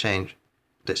 let's change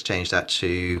that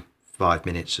to 5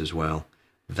 minutes as well.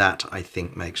 That I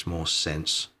think makes more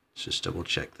sense. Let's just double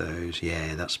check those.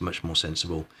 Yeah, that's much more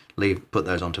sensible. Put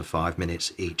those onto 5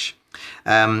 minutes each.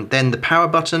 Then the power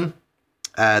button,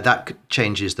 that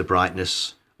changes the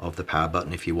brightness of the power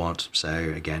button if you want.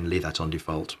 So again, leave that on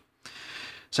default.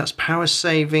 So that's power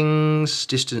savings,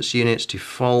 distance units,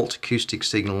 default, acoustic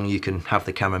signal. You can have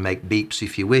the camera make beeps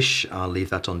if you wish. I'll leave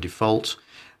that on default.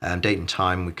 Date and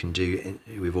time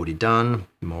we've already done,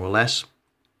 more or less.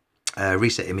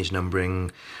 Reset image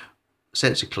numbering,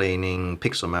 sensor cleaning,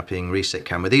 pixel mapping, reset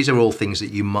camera. These are all things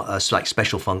that like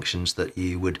special functions that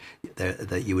you would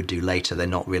do later. They're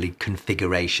not really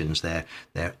configurations. They're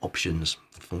options,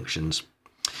 functions.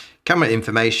 Camera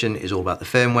information is all about the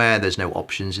firmware. There's no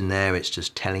options in there. It's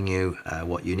just telling you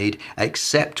what you need,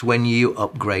 except when you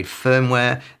upgrade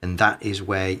firmware, and that is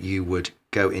where you would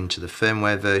go into the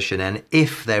firmware version. And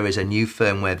if there is a new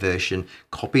firmware version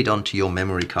copied onto your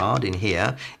memory card in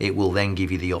here, it will then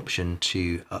give you the option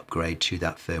to upgrade to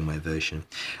that firmware version.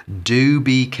 Do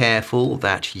be careful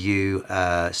that you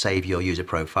save your user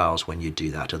profiles when you do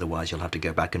that. Otherwise, you'll have to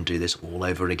go back and do this all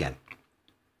over again.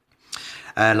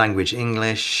 Language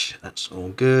English, that's all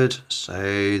good.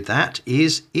 So that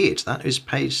is it. That is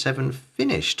page 7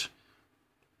 finished.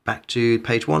 Back to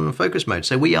page 1, focus mode.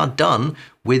 So we are done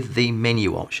with the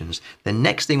menu options. The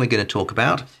next thing we're going to talk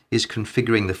about is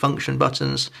configuring the function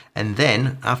buttons. And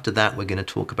then after that, we're going to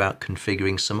talk about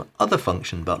configuring some other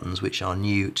function buttons which are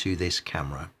new to this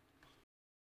camera.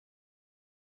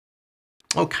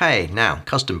 Okay, now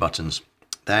custom buttons.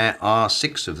 There are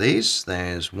 6 of these.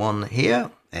 There's one here,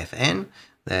 FN.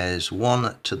 There's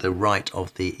one to the right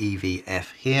of the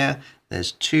EVF here.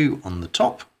 There's 2 on the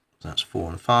top. So that's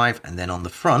 4 and 5. And then on the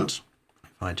front,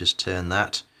 if I just turn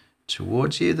that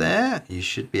towards you there, you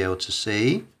should be able to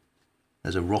see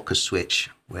there's a rocker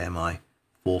switch where my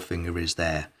forefinger is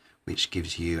there, which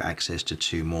gives you access to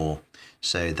 2 more.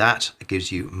 So that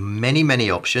gives you many, many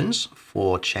options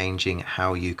for changing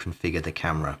how you configure the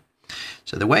camera.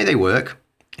 So the way they work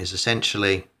is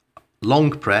essentially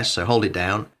long press, so hold it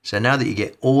down. So now that you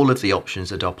get all of the options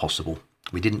that are possible,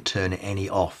 we didn't turn any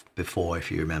off before,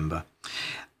 if you remember.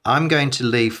 I'm going to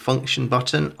leave function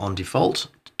button on default,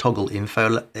 toggle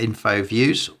info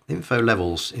views, info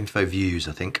levels, info views,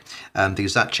 I think,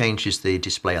 because that changes the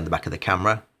display on the back of the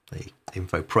camera, the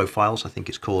info profiles, I think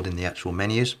it's called in the actual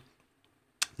menus.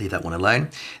 Leave that one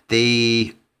alone.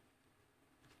 The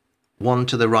one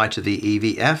to the right of the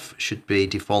EVF should be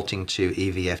defaulting to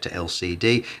EVF to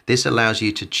LCD. This allows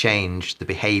you to change the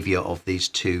behavior of these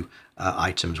 2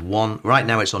 items. One, right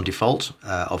now it's on default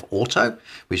of auto,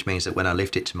 which means that when I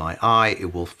lift it to my eye,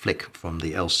 it will flick from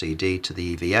the LCD to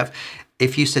the EVF.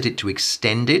 If you set it to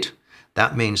extended,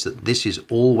 that means that this is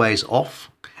always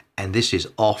off, and this is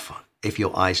off if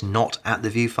your eye's not at the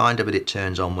viewfinder, but it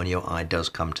turns on when your eye does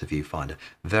come to viewfinder.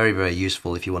 Very, very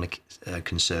useful if you want to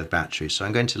conserve battery. So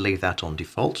I'm going to leave that on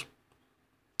default.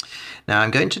 Now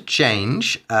I'm going to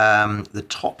change the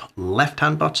top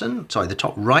left-hand button. Sorry, the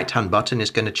top right-hand button is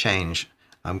going to change.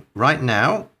 Right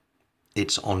now,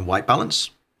 it's on white balance,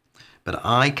 but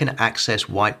I can access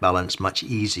white balance much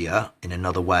easier in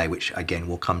another way, which again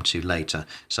we'll come to later.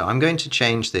 So I'm going to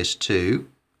change this to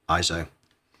ISO.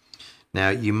 Now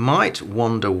you might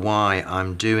wonder why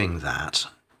I'm doing that,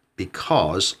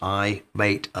 because I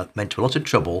went to a lot of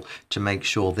trouble to make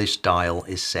sure this dial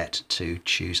is set to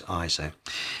choose ISO.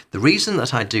 The reason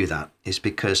that I do that is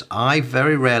because I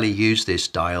very rarely use this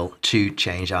dial to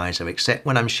change ISO, except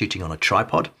when I'm shooting on a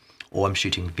tripod or I'm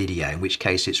shooting video, in which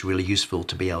case it's really useful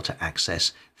to be able to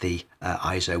access the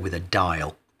ISO with a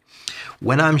dial.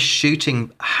 When I'm shooting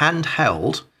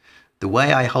handheld, the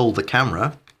way I hold the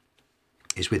camera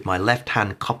is with my left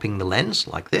hand cupping the lens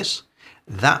like this,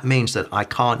 that means that I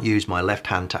can't use my left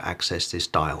hand to access this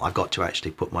dial. I've got to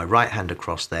actually put my right hand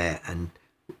across there and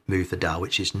move the dial,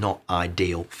 which is not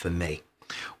ideal for me.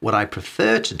 What I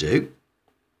prefer to do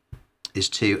is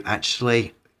to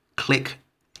actually click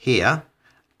here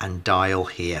and dial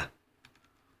here.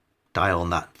 Dial on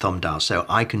that thumb dial. So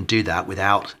I can do that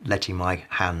without letting my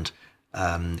hand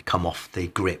come off the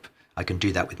grip. I can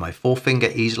do that with my forefinger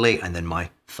easily and then my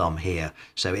thumb here.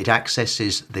 So it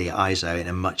accesses the ISO in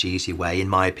a much easier way, in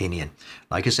my opinion.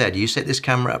 Like I said, you set this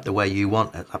camera up the way you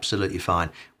want, that's absolutely fine.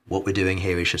 What we're doing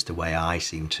here is just the way I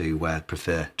seem to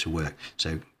prefer to work.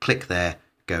 So click there,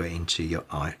 go into your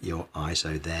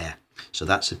ISO there. So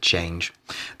that's a change.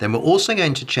 Then we're also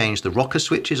going to change the rocker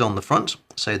switches on the front.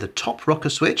 So the top rocker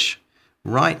switch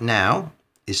right now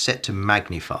is set to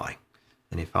magnify.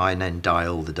 And if I then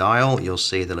dial the dial, you'll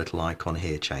see the little icon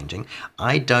here changing.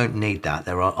 I don't need that.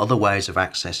 There are other ways of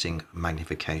accessing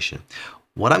magnification.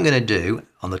 What I'm going to do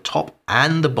on the top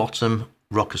and the bottom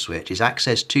rocker switch is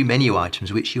access two menu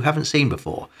items which you haven't seen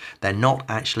before. They're not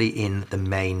actually in the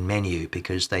main menu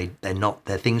because they're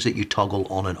things that you toggle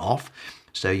on and off.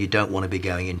 So you don't want to be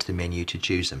going into the menu to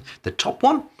choose them. The top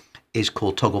one is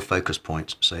called toggle focus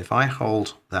point. So if I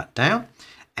hold that down,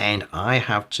 and I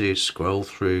have to scroll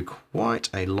through quite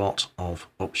a lot of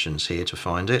options here to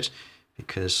find it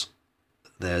because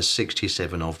there's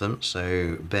 67 of them.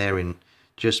 So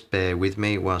just bear with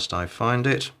me whilst I find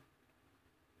it.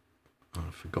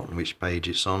 I've forgotten which page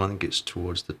it's on. I think it's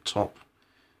towards the top.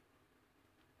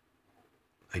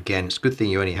 Again, it's a good thing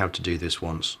you only have to do this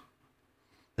once.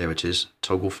 There it is,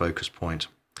 toggle focus point.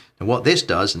 And what this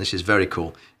does, and this is very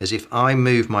cool, is if I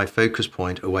move my focus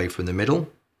point away from the middle,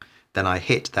 then I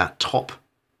hit that top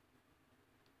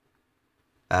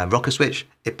rocker switch,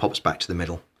 it pops back to the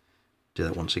middle. Do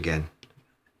that once again.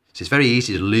 So it's very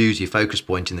easy to lose your focus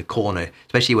point in the corner,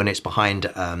 especially when it's behind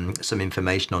some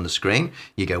information on the screen.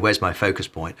 You go, where's my focus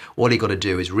point? All you got to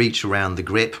do is reach around the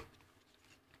grip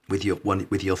with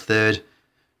your third,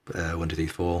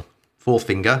 fourth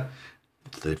finger,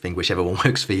 third finger, whichever one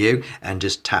works for you, and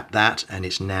just tap that, and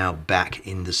it's now back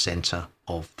in the center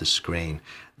of the screen.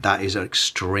 That is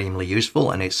extremely useful,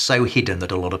 and it's so hidden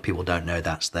that a lot of people don't know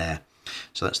that's there.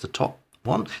 So that's the top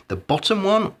one. The bottom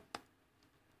one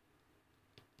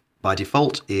by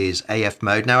default is AF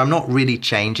mode. Now I'm not really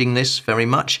changing this very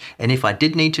much, and if I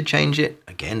did need to change it,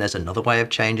 again, there's another way of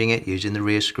changing it using the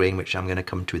rear screen, which I'm going to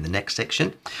come to in the next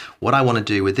section. What I want to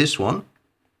do with this one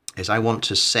is I want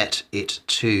to set it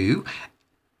to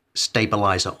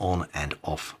stabilizer on and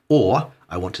off, or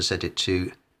I want to set it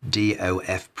to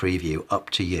DOF preview, up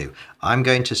to you. I'm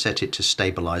going to set it to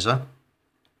stabilizer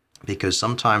because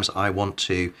sometimes I want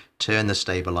to turn the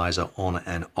stabilizer on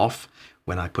and off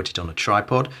when I put it on a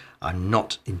tripod. I'm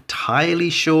not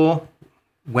entirely sure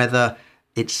whether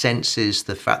it senses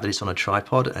the fact that it's on a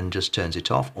tripod and just turns it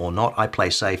off or not. I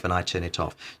play safe and I turn it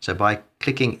off. So by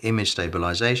clicking image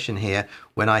stabilization here,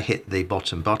 when I hit the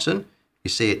bottom button, you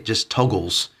see it just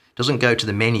toggles. It doesn't go to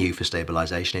the menu for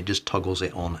stabilization, it just toggles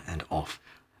it on and off.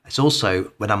 It's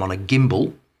also, when I'm on a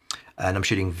gimbal and I'm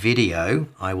shooting video,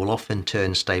 I will often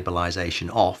turn stabilization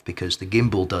off because the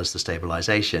gimbal does the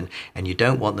stabilization and you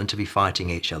don't want them to be fighting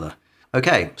each other.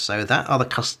 Okay, so that are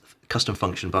the custom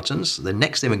function buttons. The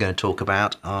next thing we're going to talk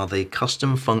about are the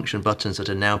custom function buttons that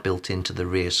are now built into the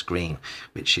rear screen,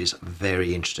 which is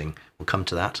very interesting. We'll come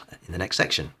to that in the next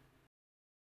section.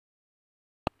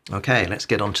 Okay, let's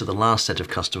get on to the last set of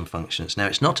custom functions. Now,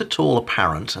 it's not at all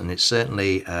apparent, and it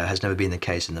certainly has never been the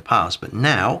case in the past, but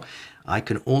now I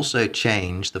can also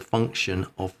change the function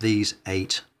of these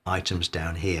 8 items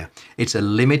down here. It's a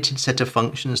limited set of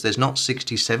functions. There's not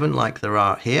 67 like there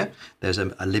are here. There's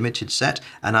a limited set,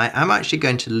 and I am actually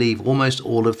going to leave almost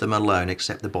all of them alone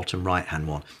except the bottom right-hand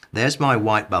one. There's my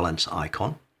white balance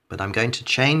icon, but I'm going to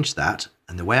change that,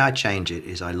 and the way I change it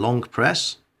is I long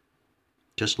press,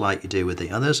 just like you do with the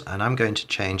others, and I'm going to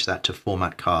change that to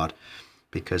format card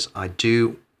because I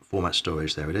do format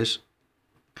storage, there it is,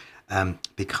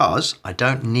 because I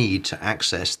don't need to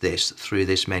access this through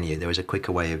this menu. There is a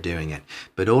quicker way of doing it,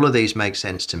 but all of these make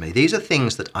sense to me. These are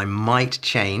things that I might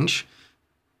change.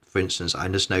 For instance, I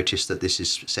just noticed that this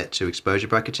is set to exposure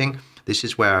bracketing. This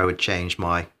is where I would change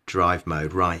my drive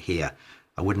mode right here.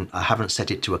 I haven't set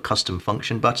it to a custom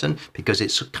function button because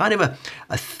it's kind of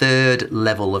a third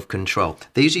level of control.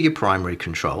 These are your primary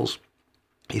controls.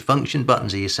 Your function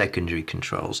buttons are your secondary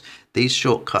controls. These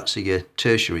shortcuts are your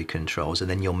tertiary controls, and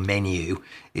then your menu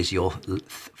is your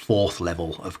fourth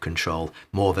level of control,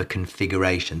 more of a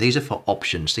configuration. These are for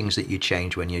options, things that you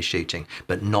change when you're shooting,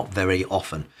 but not very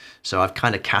often. So I've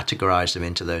kind of categorized them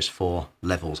into those four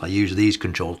levels. I use these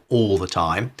controls all the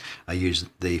time. I use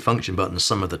the function buttons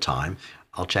some of the time.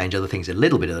 I'll change other things a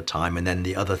little bit at a time, and then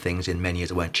the other things in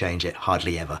menus I won't change it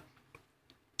hardly ever.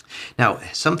 Now,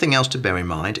 something else to bear in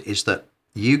mind is that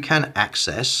you can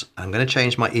access, I'm going to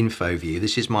change my info view.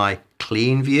 This is my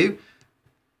clean view.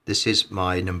 This is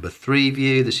my number 3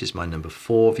 view. This is my number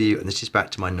 4 view. And this is back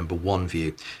to my number 1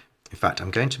 view. In fact,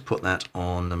 I'm going to put that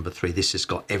on number 3. This has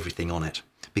got everything on it.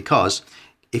 Because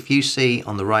if you see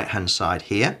on the right hand side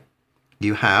here,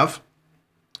 you have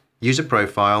user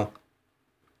profile,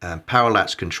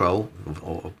 parallax control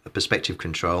or perspective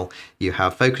control, you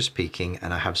have focus peaking,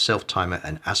 and I have self timer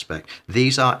and aspect.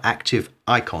 These are active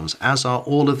icons, as are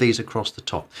all of these across the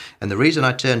top. And the reason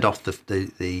I turned off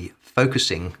the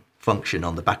focusing function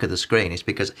on the back of the screen is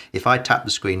because if I tap the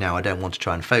screen now, I don't want to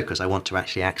try and focus. I want to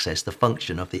actually access the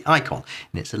function of the icon,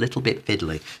 and it's a little bit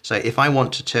fiddly. So if I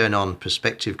want to turn on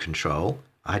perspective control,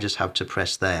 I just have to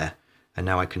press there. And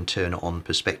now I can turn on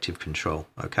perspective control,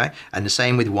 okay? And the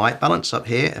same with white balance up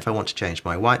here. If I want to change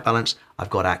my white balance, I've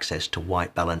got access to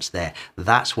white balance there.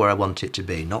 That's where I want it to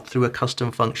be, not through a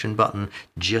custom function button,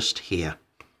 just here,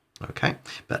 okay?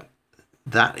 But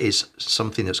that is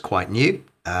something that's quite new.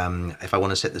 If I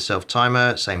want to set the self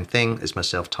timer, same thing as my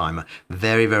self timer.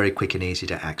 Very, very quick and easy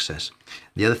to access.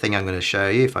 The other thing I'm going to show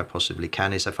you, if I possibly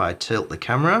can, is if I tilt the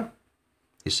camera,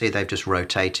 you see they've just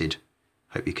rotated.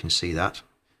 Hope you can see that.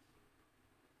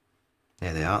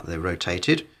 There they are, they're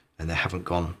rotated and they haven't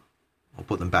gone. I'll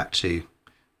put them back to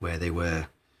where they were.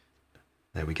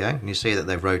 There we go. And you see that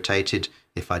they've rotated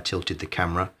if I tilted the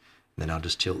camera. Then I'll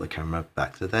just tilt the camera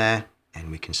back to there and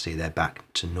we can see they're back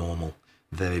to normal.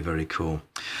 Very, very cool.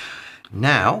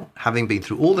 Now, having been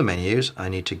through all the menus, I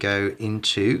need to go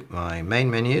into my main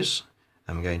menus.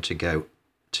 I'm going to go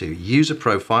to user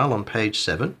profile on page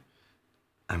 7.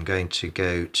 I'm going to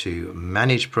go to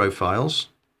manage profiles.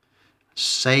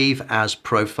 Save as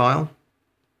profile,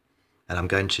 and I'm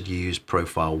going to use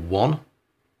profile 1.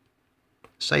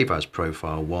 Save as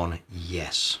profile 1,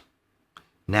 yes.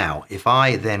 Now, if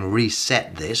I then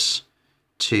reset this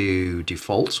to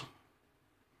default,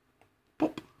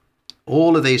 pop,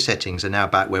 all of these settings are now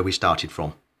back where we started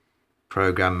from.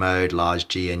 Program mode, large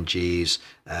GNGs,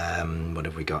 what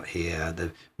have we got here?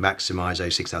 The maximize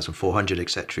A6400,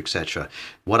 etc., etc.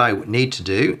 What I need to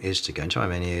do is to go into my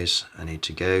menus. I need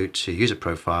to go to user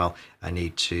profile. I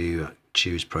need to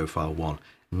choose profile 1.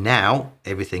 Now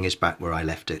everything is back where I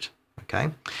left it. Okay.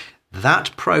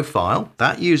 That profile,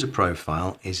 that user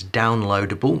profile, is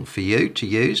downloadable for you to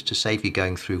use to save you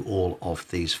going through all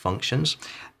of these functions.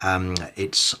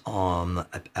 It's on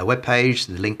a web page.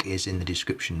 The link is in the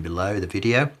description below the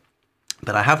video.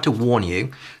 But I have to warn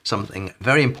you, something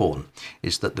very important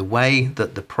is that the way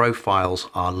that the profiles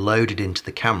are loaded into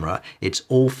the camera, it's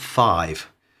all 5.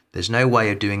 There's no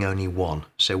way of doing only 1.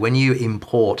 So when you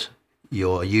import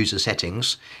your user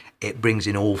settings, it brings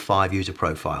in all 5 user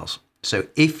profiles. So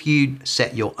if you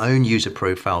set your own user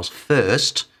profiles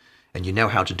first, and you know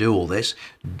how to do all this,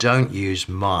 don't use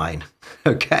mine,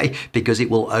 okay? Because it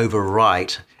will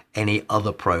overwrite any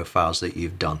other profiles that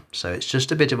you've done. So it's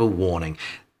just a bit of a warning.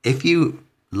 If you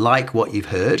like what you've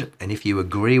heard, and if you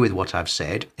agree with what I've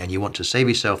said, and you want to save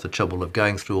yourself the trouble of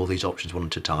going through all these options one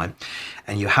at a time,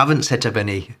 and you haven't set up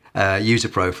any user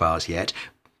profiles yet,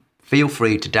 feel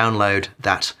free to download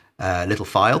that little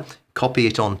file, copy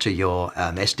it onto your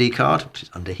SD card, which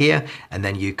is under here, and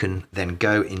then you can then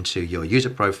go into your user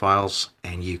profiles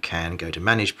and you can go to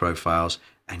manage profiles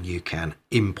and you can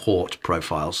import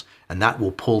profiles, and that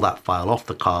will pull that file off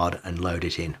the card and load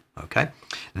it in, okay?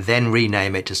 Then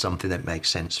rename it to something that makes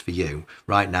sense for you.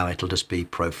 Right now it'll just be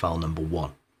profile number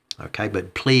 1. Okay,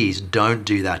 but please don't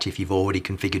do that if you've already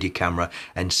configured your camera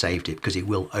and saved it, because it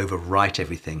will overwrite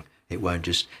everything. It won't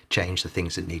just change the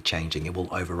things that need changing. It will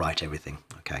overwrite everything.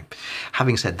 Okay.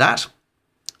 Having said that,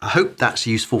 I hope that's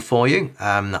useful for you.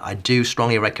 I do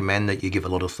strongly recommend that you give a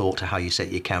lot of thought to how you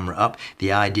set your camera up.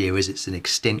 The idea is it's an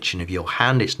extension of your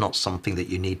hand. It's not something that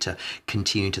you need to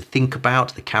continue to think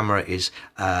about. The camera is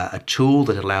a tool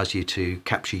that allows you to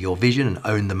capture your vision and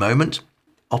own the moment.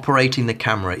 Operating the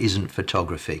camera isn't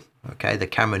photography. Okay, the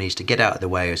camera needs to get out of the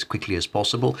way as quickly as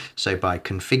possible. So by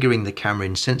configuring the camera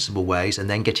in sensible ways and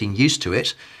then getting used to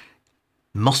it,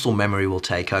 muscle memory will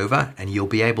take over and you'll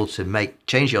be able to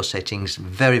change your settings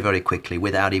very, very quickly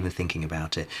without even thinking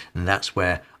about it. And that's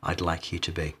where I'd like you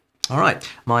to be. All right,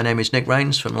 my name is Nick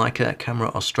Rains from Leica Camera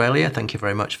Australia. Thank you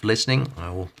very much for listening. I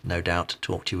will no doubt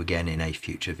talk to you again in a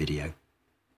future video.